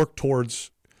have to work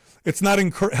towards. It's not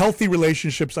healthy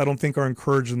relationships. I don't think are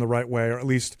encouraged in the right way, or at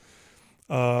least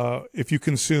if you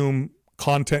consume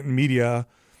content and media,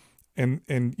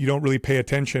 and you don't really pay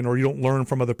attention or you don't learn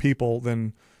from other people,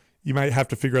 then you might have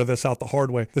to figure this out the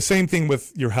hard way. The same thing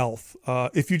with your health.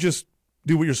 If you just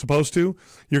do what you're supposed to,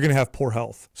 you're going to have poor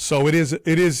health. So it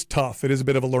is tough. It is a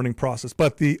bit of a learning process,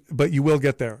 but you will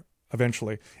get there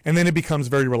eventually. And then it becomes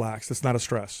very relaxed. It's not a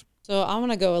stress. So I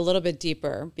want to go a little bit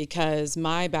deeper because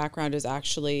my background is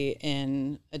actually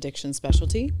in addiction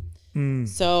specialty.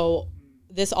 So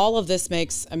all of this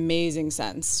makes amazing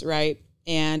sense, right?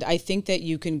 And I think that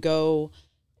you can go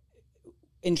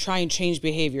and try and change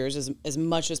behaviors as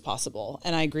much as possible.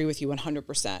 And I agree with you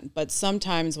 100%. But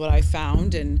sometimes what I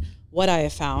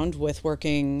have found with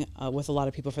working with a lot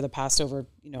of people for the past over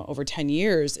 10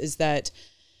 years is that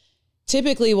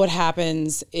typically what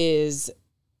happens is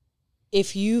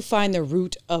if you find the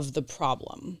root of the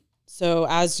problem, so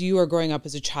as you are growing up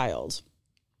as a child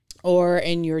or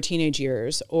in your teenage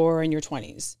years or in your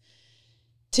 20s,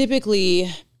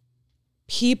 typically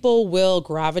people will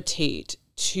gravitate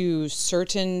to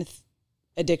certain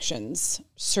addictions,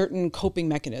 certain coping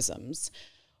mechanisms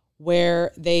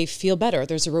where they feel better.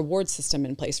 There's a reward system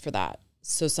in place for that.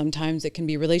 So sometimes it can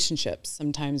be relationships,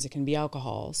 sometimes it can be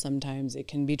alcohol, sometimes it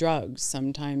can be drugs,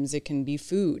 sometimes it can be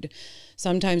food,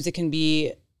 sometimes it can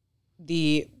be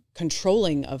the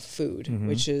controlling of food,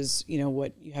 which is, you know,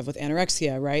 what you have with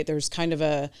anorexia, right? There's kind of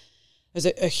there's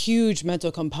a huge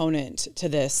mental component to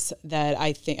this that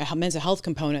I think, a mental health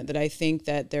component that I think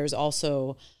that there's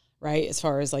also, right, as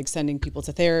far as like sending people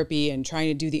to therapy and trying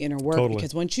to do the inner work,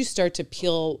 because once you start to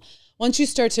peel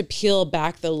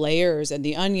back the layers and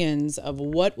the onions of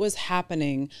what was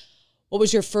happening, what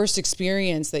was your first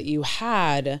experience that you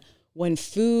had when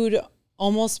food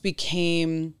almost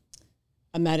became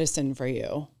a medicine for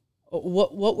you?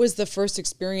 What was the first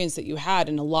experience that you had?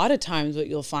 And a lot of times what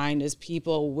you'll find is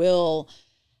people will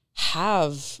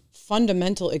have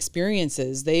fundamental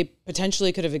experiences. They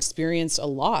potentially could have experienced a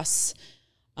loss.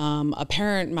 A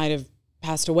parent might have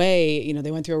passed away, you know,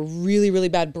 they went through a really, really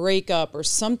bad breakup or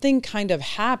something kind of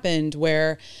happened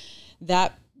where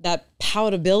that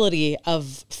palatability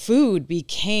of food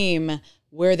became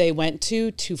where they went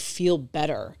to feel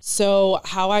better. So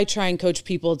how I try and coach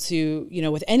people to, you know,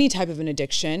 with any type of an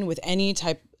addiction, with any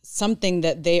type, something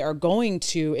that they are going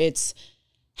to, it's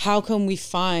how can we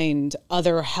find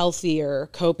other healthier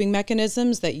coping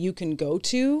mechanisms that you can go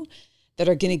to that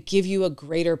are going to give you a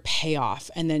greater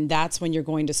payoff. And then that's when you're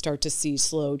going to start to see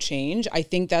slow change. I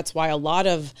think that's why a lot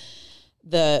of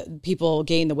the people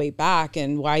gain the weight back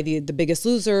and why the Biggest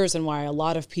Losers and why a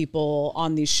lot of people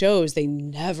on these shows, they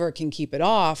never can keep it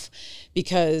off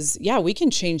because we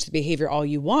can change the behavior all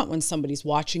you want when somebody's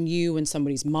watching you, when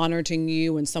somebody's monitoring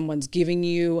you, when someone's giving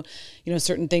you, you know,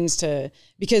 certain things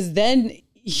because then,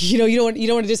 you know, you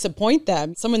don't want to disappoint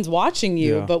them. Someone's watching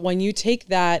you, but when you take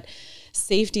that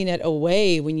safety net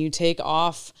away, when you take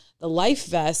off the life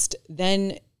vest,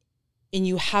 then and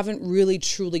you haven't really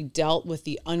truly dealt with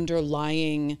the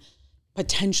underlying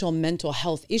potential mental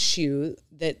health issue,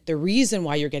 that the reason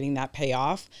why you're getting that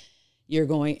payoff,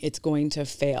 it's going to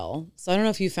fail. So I don't know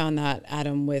if you found that,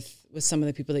 Adam, with some of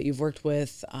the people that you've worked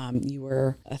with. You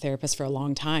were a therapist for a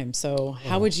long time. So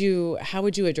how would you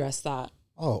address that?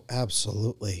 Oh,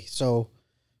 absolutely. So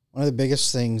one of the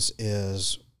biggest things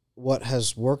is what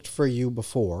has worked for you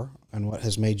before and what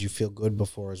has made you feel good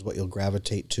before is what you'll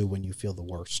gravitate to when you feel the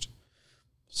worst.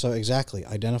 So exactly,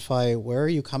 identify where are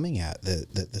you coming at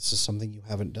that this is something you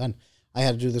haven't done. I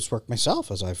had to do this work myself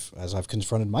as I've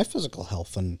confronted my physical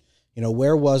health, and you know,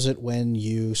 where was it when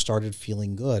you started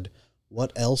feeling good?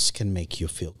 What else can make you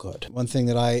feel good? One thing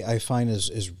that I find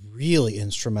is really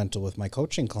instrumental with my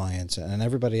coaching clients and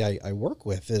everybody I work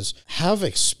with is have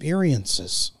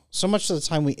experiences. So much of the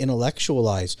time we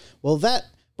intellectualize, well, that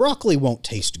broccoli won't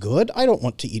taste good. I don't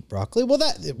want to eat broccoli. Well,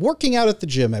 that working out at the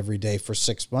gym every day for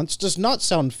 6 months does not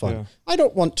sound fun. Yeah. I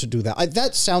don't want to do that.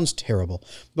 That sounds terrible.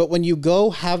 But when you go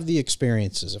have the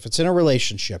experiences, if it's in a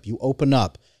relationship, you open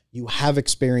up, you have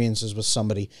experiences with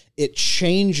somebody, it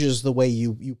changes the way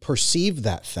you perceive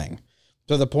that thing.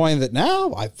 To the point that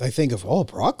now I think of,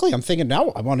 broccoli. I'm thinking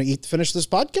now I want to finish this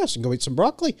podcast and go eat some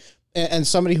broccoli. And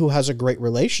somebody who has a great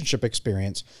relationship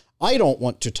experience, I don't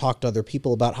want to talk to other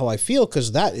people about how I feel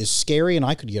because that is scary and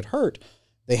I could get hurt.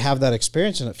 They have that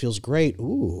experience and it feels great.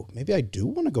 Ooh, maybe I do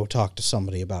want to go talk to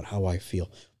somebody about how I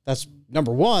feel. That's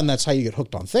number one, that's how you get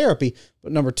hooked on therapy.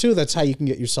 But number two, that's how you can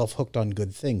get yourself hooked on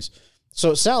good things.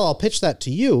 So Sal, I'll pitch that to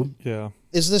you. Yeah.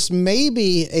 Is this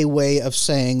maybe a way of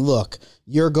saying, look,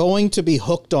 you're going to be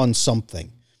hooked on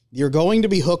something. You're going to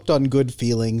be hooked on good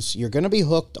feelings. You're going to be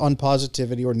hooked on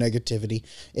positivity or negativity.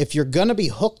 If you're going to be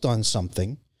hooked on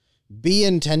something, be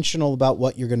intentional about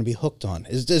what you're going to be hooked on.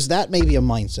 Is that maybe a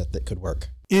mindset that could work?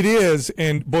 It is.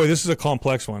 And boy, this is a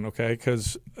complex one. Okay.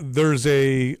 Cause there's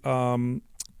a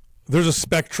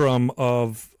spectrum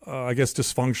of, I guess,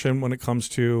 dysfunction when it comes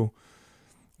to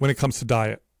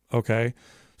diet. Okay.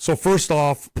 So first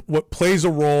off, what plays a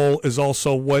role is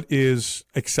also what is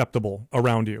acceptable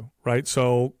around you, right?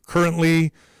 So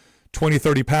currently 20,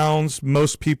 30 pounds,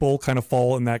 most people kind of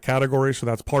fall in that category. So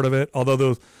that's part of it.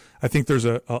 Although I think there's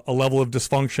a level of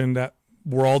dysfunction that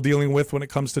we're all dealing with when it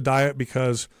comes to diet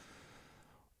because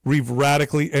we've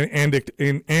radically, and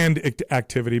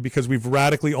activity, because we've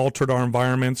radically altered our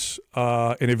environments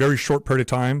in a very short period of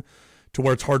time to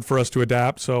where it's hard for us to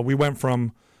adapt. So we went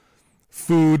from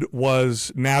food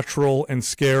was natural and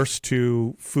scarce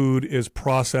to food is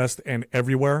processed and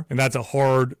everywhere. And that's a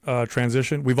hard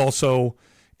transition. We've also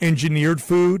engineered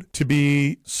food to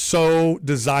be so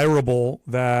desirable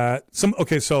that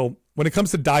so when it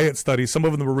comes to diet studies, some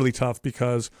of them are really tough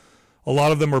because a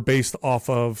lot of them are based off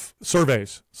of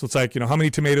surveys. So it's like, how many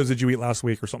tomatoes did you eat last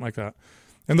week or something like that?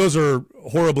 And those are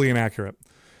horribly inaccurate.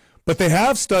 But they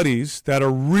have studies that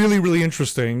are really, really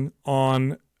interesting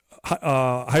on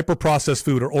hyper-processed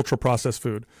food or ultra-processed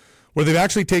food, where they've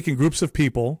actually taken groups of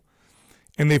people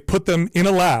and they've put them in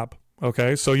a lab,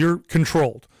 okay? So you're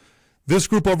controlled. This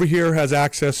group over here has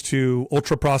access to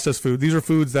ultra-processed food. These are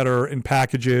foods that are in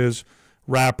packages,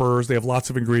 wrappers. They have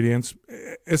lots of ingredients,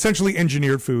 essentially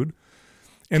engineered food.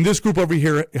 And this group over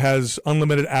here has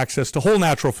unlimited access to whole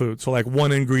natural food, so like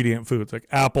one ingredient foods, like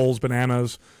apples,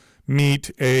 bananas,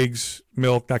 meat, eggs,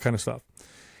 milk, that kind of stuff.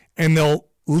 And they'll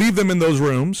leave them in those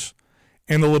rooms,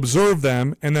 and they'll observe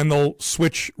them, and then they'll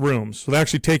switch rooms. So they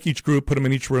actually take each group, put them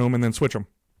in each room, and then switch them.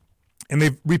 And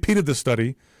they've repeated this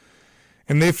study,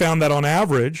 and they found that on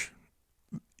average,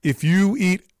 if you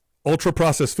eat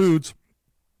ultra-processed foods,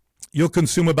 you'll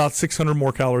consume about 600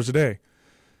 more calories a day.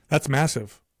 That's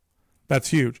massive. That's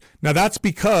huge. Now, that's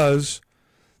because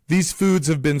these foods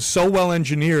have been so well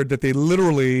engineered that they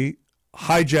literally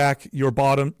hijack your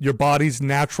body's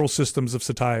natural systems of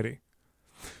satiety.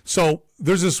 So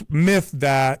there's this myth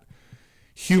that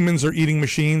humans are eating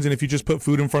machines, and if you just put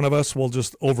food in front of us, we'll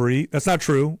just overeat. That's not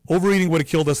true. Overeating would have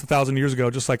killed us 1,000 years ago,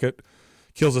 just like it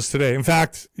kills us today. In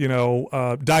fact,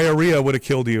 diarrhea would have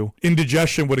killed you.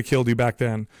 Indigestion would have killed you back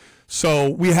then. So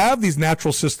we have these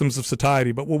natural systems of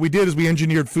satiety, but what we did is we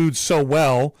engineered food so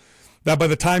well that by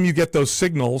the time you get those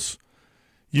signals,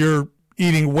 you're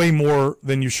eating way more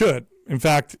than you should. In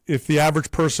fact, if the average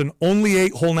person only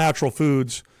ate whole natural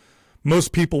foods,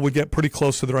 most people would get pretty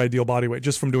close to their ideal body weight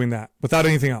just from doing that without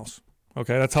anything else.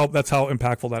 Okay, that's how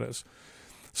impactful that is.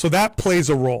 So that plays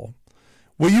a role.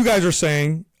 What you guys are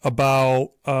saying about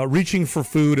reaching for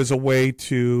food as a way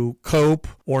to cope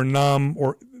or numb,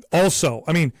 or also,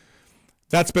 I mean,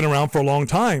 that's been around for a long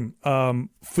time.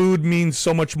 Food means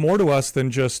so much more to us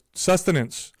than just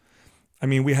sustenance. I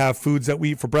mean, we have foods that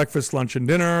we eat for breakfast, lunch, and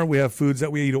dinner. We have foods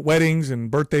that we eat at weddings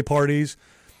and birthday parties.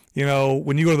 You know,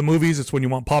 when you go to the movies, it's when you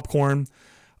want popcorn.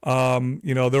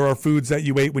 There are foods that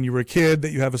you ate when you were a kid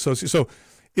that you have associated. So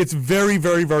it's very,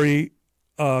 very, very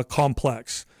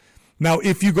complex. Now,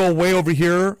 if you go way over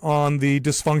here on the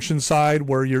dysfunction side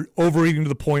where you're overeating to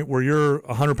the point where you're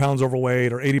 100 pounds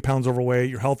overweight or 80 pounds overweight,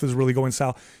 your health is really going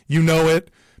south, you know it,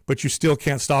 but you still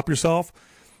can't stop yourself,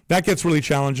 that gets really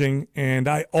challenging. And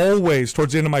I always,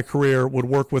 towards the end of my career, would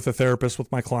work with a therapist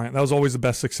with my client. That was always the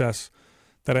best success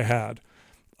that I had.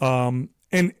 The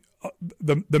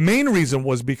main reason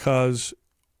was because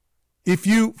if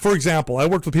you, for example, I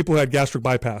worked with people who had gastric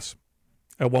bypass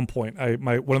at one point.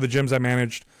 One of the gyms I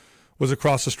managed was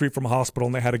across the street from a hospital,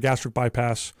 and they had a gastric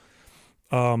bypass,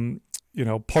 part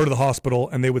of the hospital,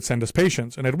 and they would send us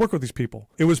patients, and I'd work with these people.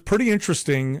 It was pretty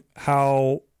interesting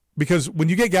because when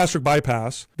you get gastric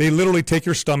bypass, they literally take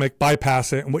your stomach,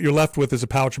 bypass it, and what you're left with is a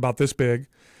pouch about this big,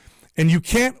 and you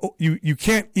can't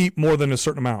eat more than a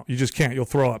certain amount. You just can't. You'll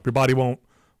throw up. Your body won't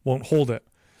hold it.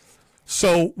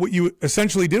 So what you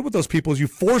essentially did with those people is you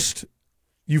forced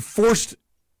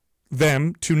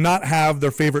them to not have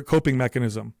their favorite coping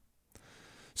mechanism.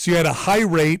 So you had a high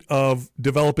rate of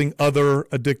developing other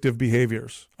addictive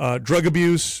behaviors. Drug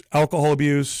abuse, alcohol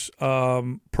abuse,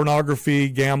 pornography,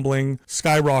 gambling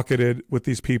skyrocketed with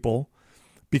these people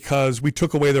because we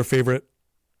took away their favorite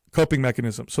coping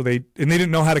mechanism. So they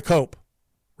didn't know how to cope,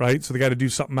 right? So they got to do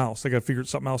something else. They got to figure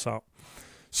something else out.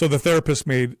 So the therapist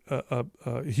made a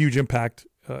huge impact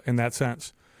in that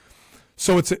sense.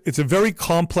 So it's a very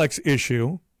complex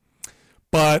issue,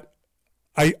 but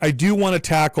I do want to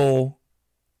tackle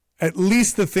at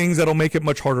least the things that'll make it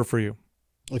much harder for you.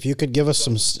 If you could give us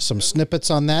some snippets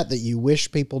on that you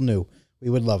wish people knew, we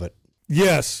would love it.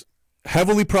 Yes.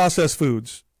 Heavily processed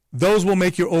foods. Those will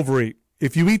make you overeat.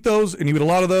 If you eat those and you eat a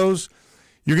lot of those,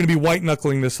 you're going to be white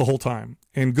knuckling this the whole time.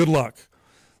 And good luck.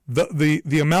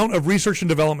 The amount of research and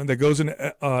development that goes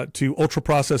into to ultra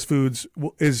processed foods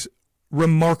is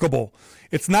remarkable.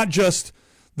 It's not just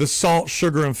the salt,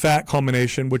 sugar, and fat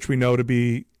combination, which we know to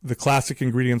be the classic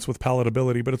ingredients with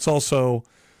palatability, but it's also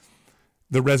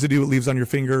the residue it leaves on your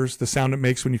fingers, the sound it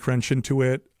makes when you crunch into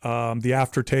it, the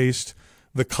aftertaste,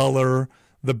 the color,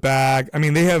 the bag. I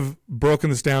mean, they have broken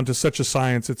this down to such a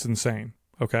science, it's insane,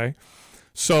 okay?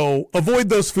 So avoid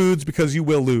those foods because you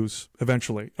will lose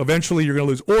eventually. Eventually you're going to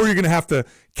lose, or you're going to have to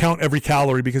count every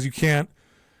calorie because you can't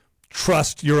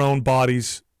trust your own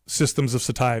body's systems of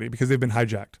satiety because they've been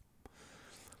hijacked.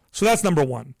 So that's number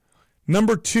one.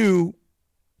 Number two,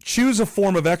 choose a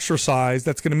form of exercise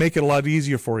that's going to make it a lot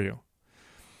easier for you.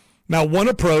 Now, one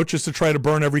approach is to try to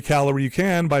burn every calorie you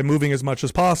can by moving as much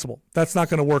as possible. That's not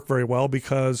going to work very well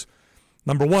because,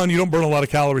 number one, you don't burn a lot of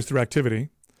calories through activity.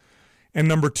 And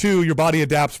number two, your body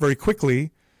adapts very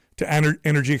quickly to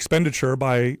energy expenditure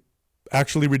by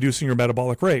actually reducing your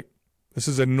metabolic rate. This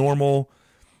is a normal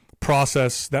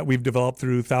process that we've developed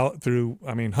through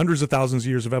hundreds of thousands of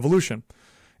years of evolution.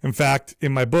 In fact,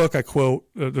 in my book, I quote,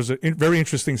 there's a very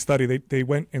interesting study. They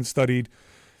went and studied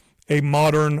a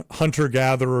modern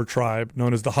hunter-gatherer tribe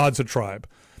known as the Hadza tribe.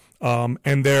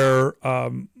 And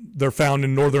they're found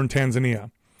in northern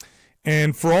Tanzania.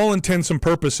 And for all intents and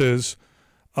purposes,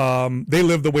 they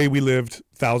live the way we lived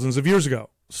thousands of years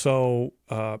ago. So,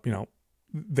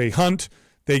 they hunt,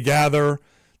 they gather,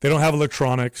 they don't have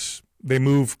electronics, they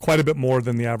move quite a bit more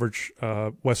than the average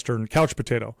Western couch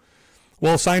potato.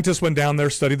 Well, scientists went down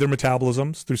there, studied their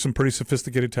metabolisms through some pretty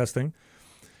sophisticated testing,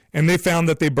 and they found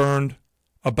that they burned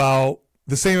about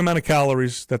the same amount of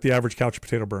calories that the average couch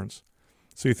potato burns.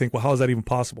 So you think, well, how is that even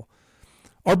possible?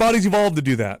 Our bodies evolved to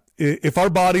do that. If our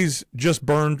bodies just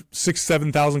burned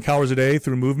 6,000, 7,000 calories a day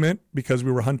through movement because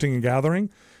we were hunting and gathering,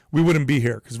 we wouldn't be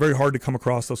here because it's very hard to come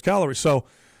across those calories. So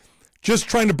just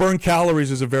trying to burn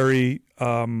calories is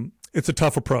it's a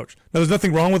tough approach. Now, there's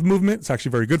nothing wrong with movement. It's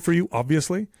actually very good for you,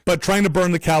 obviously. But trying to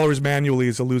burn the calories manually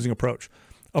is a losing approach.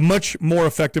 A much more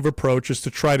effective approach is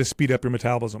to try to speed up your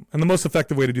metabolism. And the most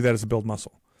effective way to do that is to build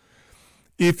muscle.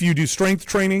 If you do strength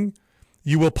training,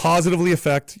 you will positively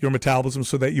affect your metabolism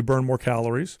so that you burn more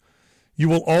calories. You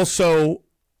will also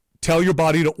tell your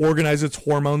body to organize its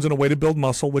hormones in a way to build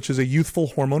muscle, which is a youthful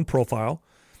hormone profile.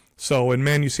 So in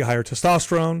men, you see higher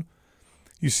testosterone.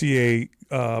 You see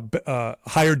a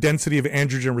higher density of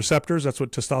androgen receptors. That's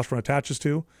what testosterone attaches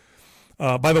to.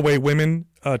 By the way, women,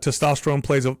 testosterone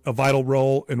plays a vital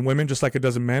role in women, just like it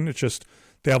does in men. It's just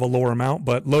they have a lower amount.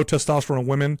 But low testosterone in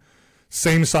women,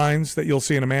 same signs that you'll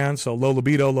see in a man. So low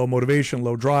libido, low motivation,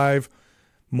 low drive,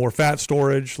 more fat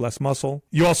storage, less muscle.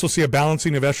 You also see a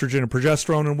balancing of estrogen and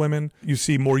progesterone in women. You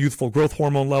see more youthful growth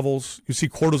hormone levels. You see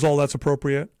cortisol that's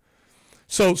appropriate.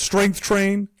 So strength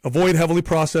train, avoid heavily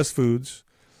processed foods,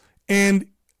 and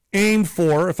aim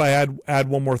for, if I add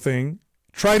one more thing,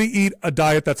 try to eat a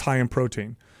diet that's high in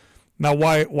protein. Now,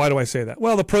 why do I say that?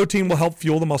 Well, the protein will help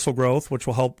fuel the muscle growth, which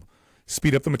will help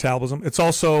speed up the metabolism. It's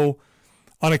also,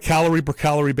 on a calorie per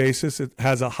calorie basis, it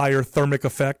has a higher thermic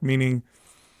effect, meaning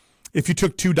if you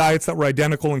took two diets that were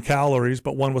identical in calories,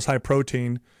 but one was high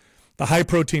protein, the high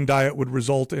protein diet would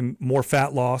result in more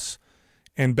fat loss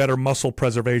and better muscle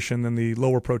preservation than the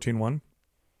lower protein one.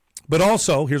 But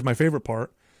also, here's my favorite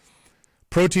part,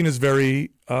 protein is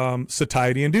very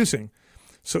satiety inducing.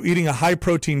 So eating a high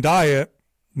protein diet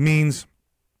means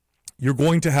you're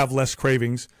going to have less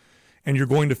cravings and you're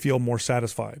going to feel more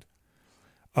satisfied.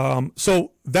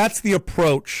 So that's the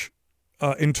approach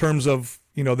in terms of,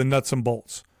 the nuts and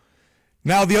bolts.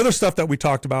 Now, the other stuff that we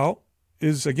talked about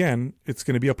is, again, it's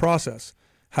going to be a process.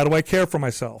 How do I care for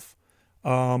myself?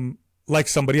 Like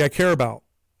somebody I care about.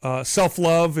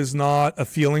 Self-love is not a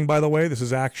feeling, by the way. This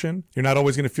is action. You're not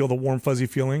always going to feel the warm, fuzzy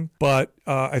feeling. But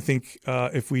I think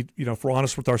if we're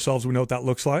honest with ourselves, we know what that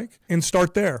looks like. And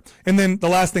start there. And then the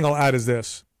last thing I'll add is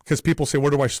this, because people say,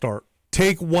 where do I start?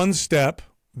 Take one step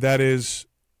that is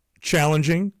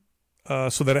challenging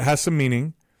so that it has some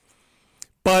meaning,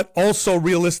 but also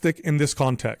realistic in this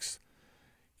context.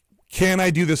 Can I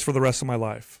do this for the rest of my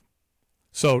life?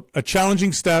 So a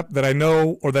challenging step that I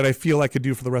know or that I feel I could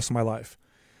do for the rest of my life.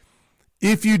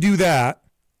 If you do that,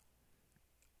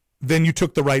 then you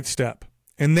took the right step.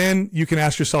 And then you can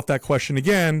ask yourself that question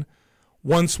again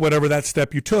once whatever that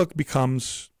step you took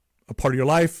becomes a part of your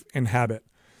life and habit.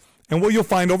 And what you'll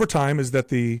find over time is that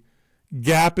the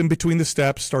gap in between the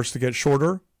steps starts to get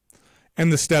shorter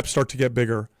and the steps start to get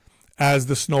bigger as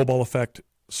the snowball effect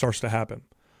starts to happen.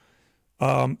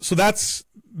 So that's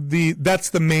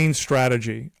the main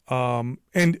strategy. And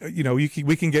we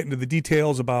can get into the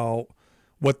details about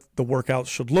what the workouts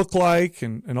should look like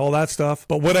and all that stuff.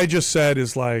 But what I just said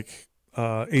is like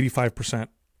 85%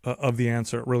 of the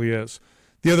answer. It really is.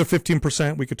 The other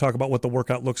 15%, we could talk about what the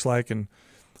workout looks like. And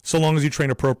so long as you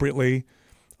train appropriately,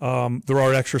 there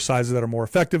are exercises that are more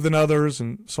effective than others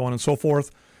and so on and so forth.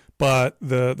 But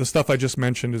the stuff I just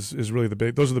mentioned is really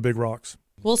those are the big rocks.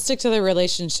 We'll stick to the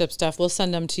relationship stuff. We'll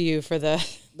send them to you for the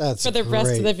rest of the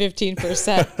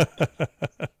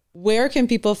 15%. Where can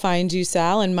people find you,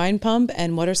 Sal, and Mind Pump?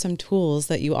 And what are some tools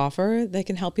that you offer that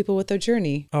can help people with their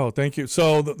journey? Oh, thank you.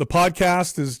 So the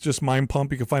podcast is just Mind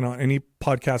Pump. You can find it on any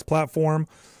podcast platform.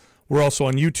 We're also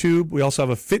on YouTube. We also have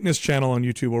a fitness channel on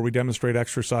YouTube where we demonstrate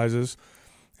exercises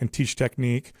and teach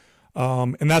technique.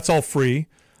 And that's all free.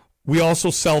 We also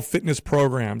sell fitness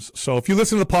programs. So if you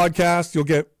listen to the podcast, you'll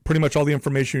get pretty much all the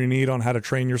information you need on how to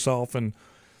train yourself and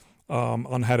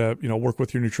on how to work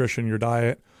with your nutrition, your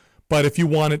diet. But if you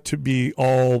want it to be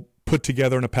all put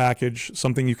together in a package,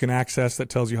 something you can access that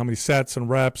tells you how many sets and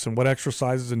reps and what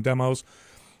exercises and demos.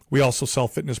 We also sell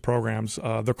fitness programs.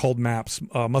 They're called MAPS,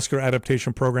 Muscular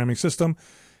Adaptation Programming System.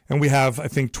 And we have, I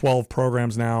think, 12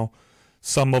 programs now.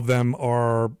 Some of them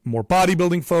are more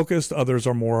bodybuilding focused. Others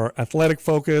are more athletic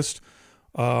focused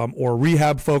or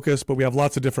rehab focused. But we have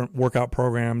lots of different workout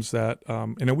programs that,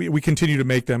 we continue to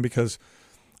make them because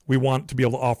we want to be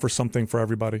able to offer something for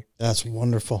everybody. That's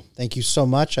wonderful. Thank you so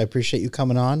much. I appreciate you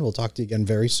coming on. We'll talk to you again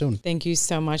very soon. Thank you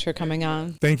so much for coming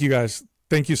on. Thank you, guys.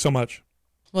 Thank you so much.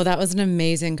 Well, that was an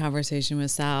amazing conversation with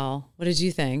Sal. What did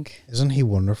you think? Isn't he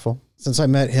wonderful? Since I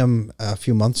met him a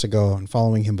few months ago and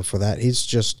following him before that, he's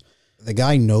just, the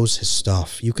guy knows his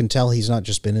stuff. You can tell he's not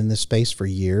just been in this space for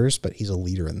years, but he's a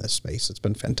leader in this space. It's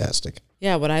been fantastic.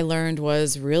 Yeah, what I learned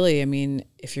was really,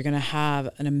 if you're going to have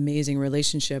an amazing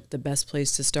relationship, the best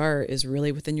place to start is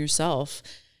really within yourself,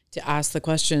 to ask the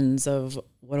questions of,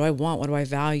 what do I want? What do I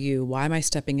value? Why am I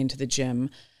stepping into the gym?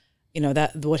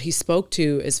 That what he spoke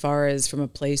to as far as from a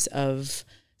place of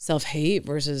self-hate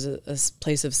versus a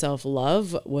place of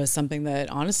self-love was something that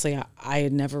honestly I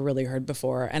had never really heard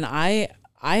before. And I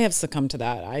have succumbed to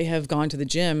that. I have gone to the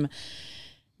gym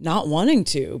not wanting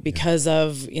to because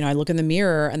of, I look in the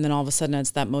mirror and then all of a sudden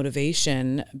it's that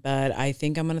motivation. But I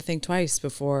think I'm going to think twice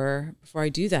before I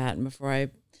do that and before I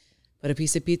put a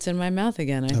piece of pizza in my mouth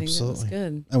again. I think that's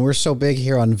good. And we're so big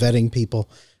here on vetting people.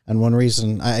 And one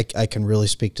reason I can really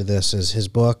speak to this is his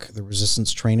book, The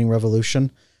Resistance Training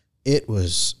Revolution. It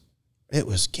was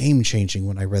game changing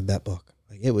when I read that book.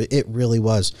 It really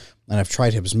was. And I've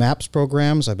tried his MAPS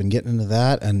programs. I've been getting into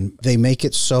that, and they make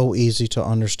it so easy to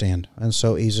understand and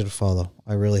so easy to follow.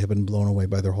 I really have been blown away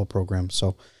by their whole program.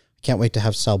 So I can't wait to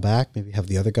have Sal back, maybe have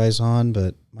the other guys on,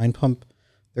 but Mind Pump,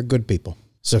 they're good people.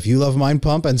 So if you love Mind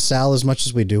Pump and Sal as much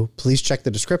as we do, please check the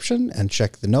description and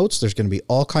check the notes. There's going to be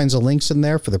all kinds of links in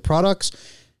there for the products.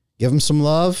 Give them some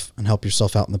love and help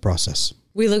yourself out in the process.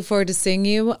 We look forward to seeing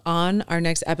you on our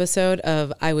next episode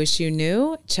of I Wish You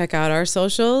Knew. Check out our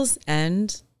socials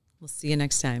and we'll see you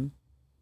next time.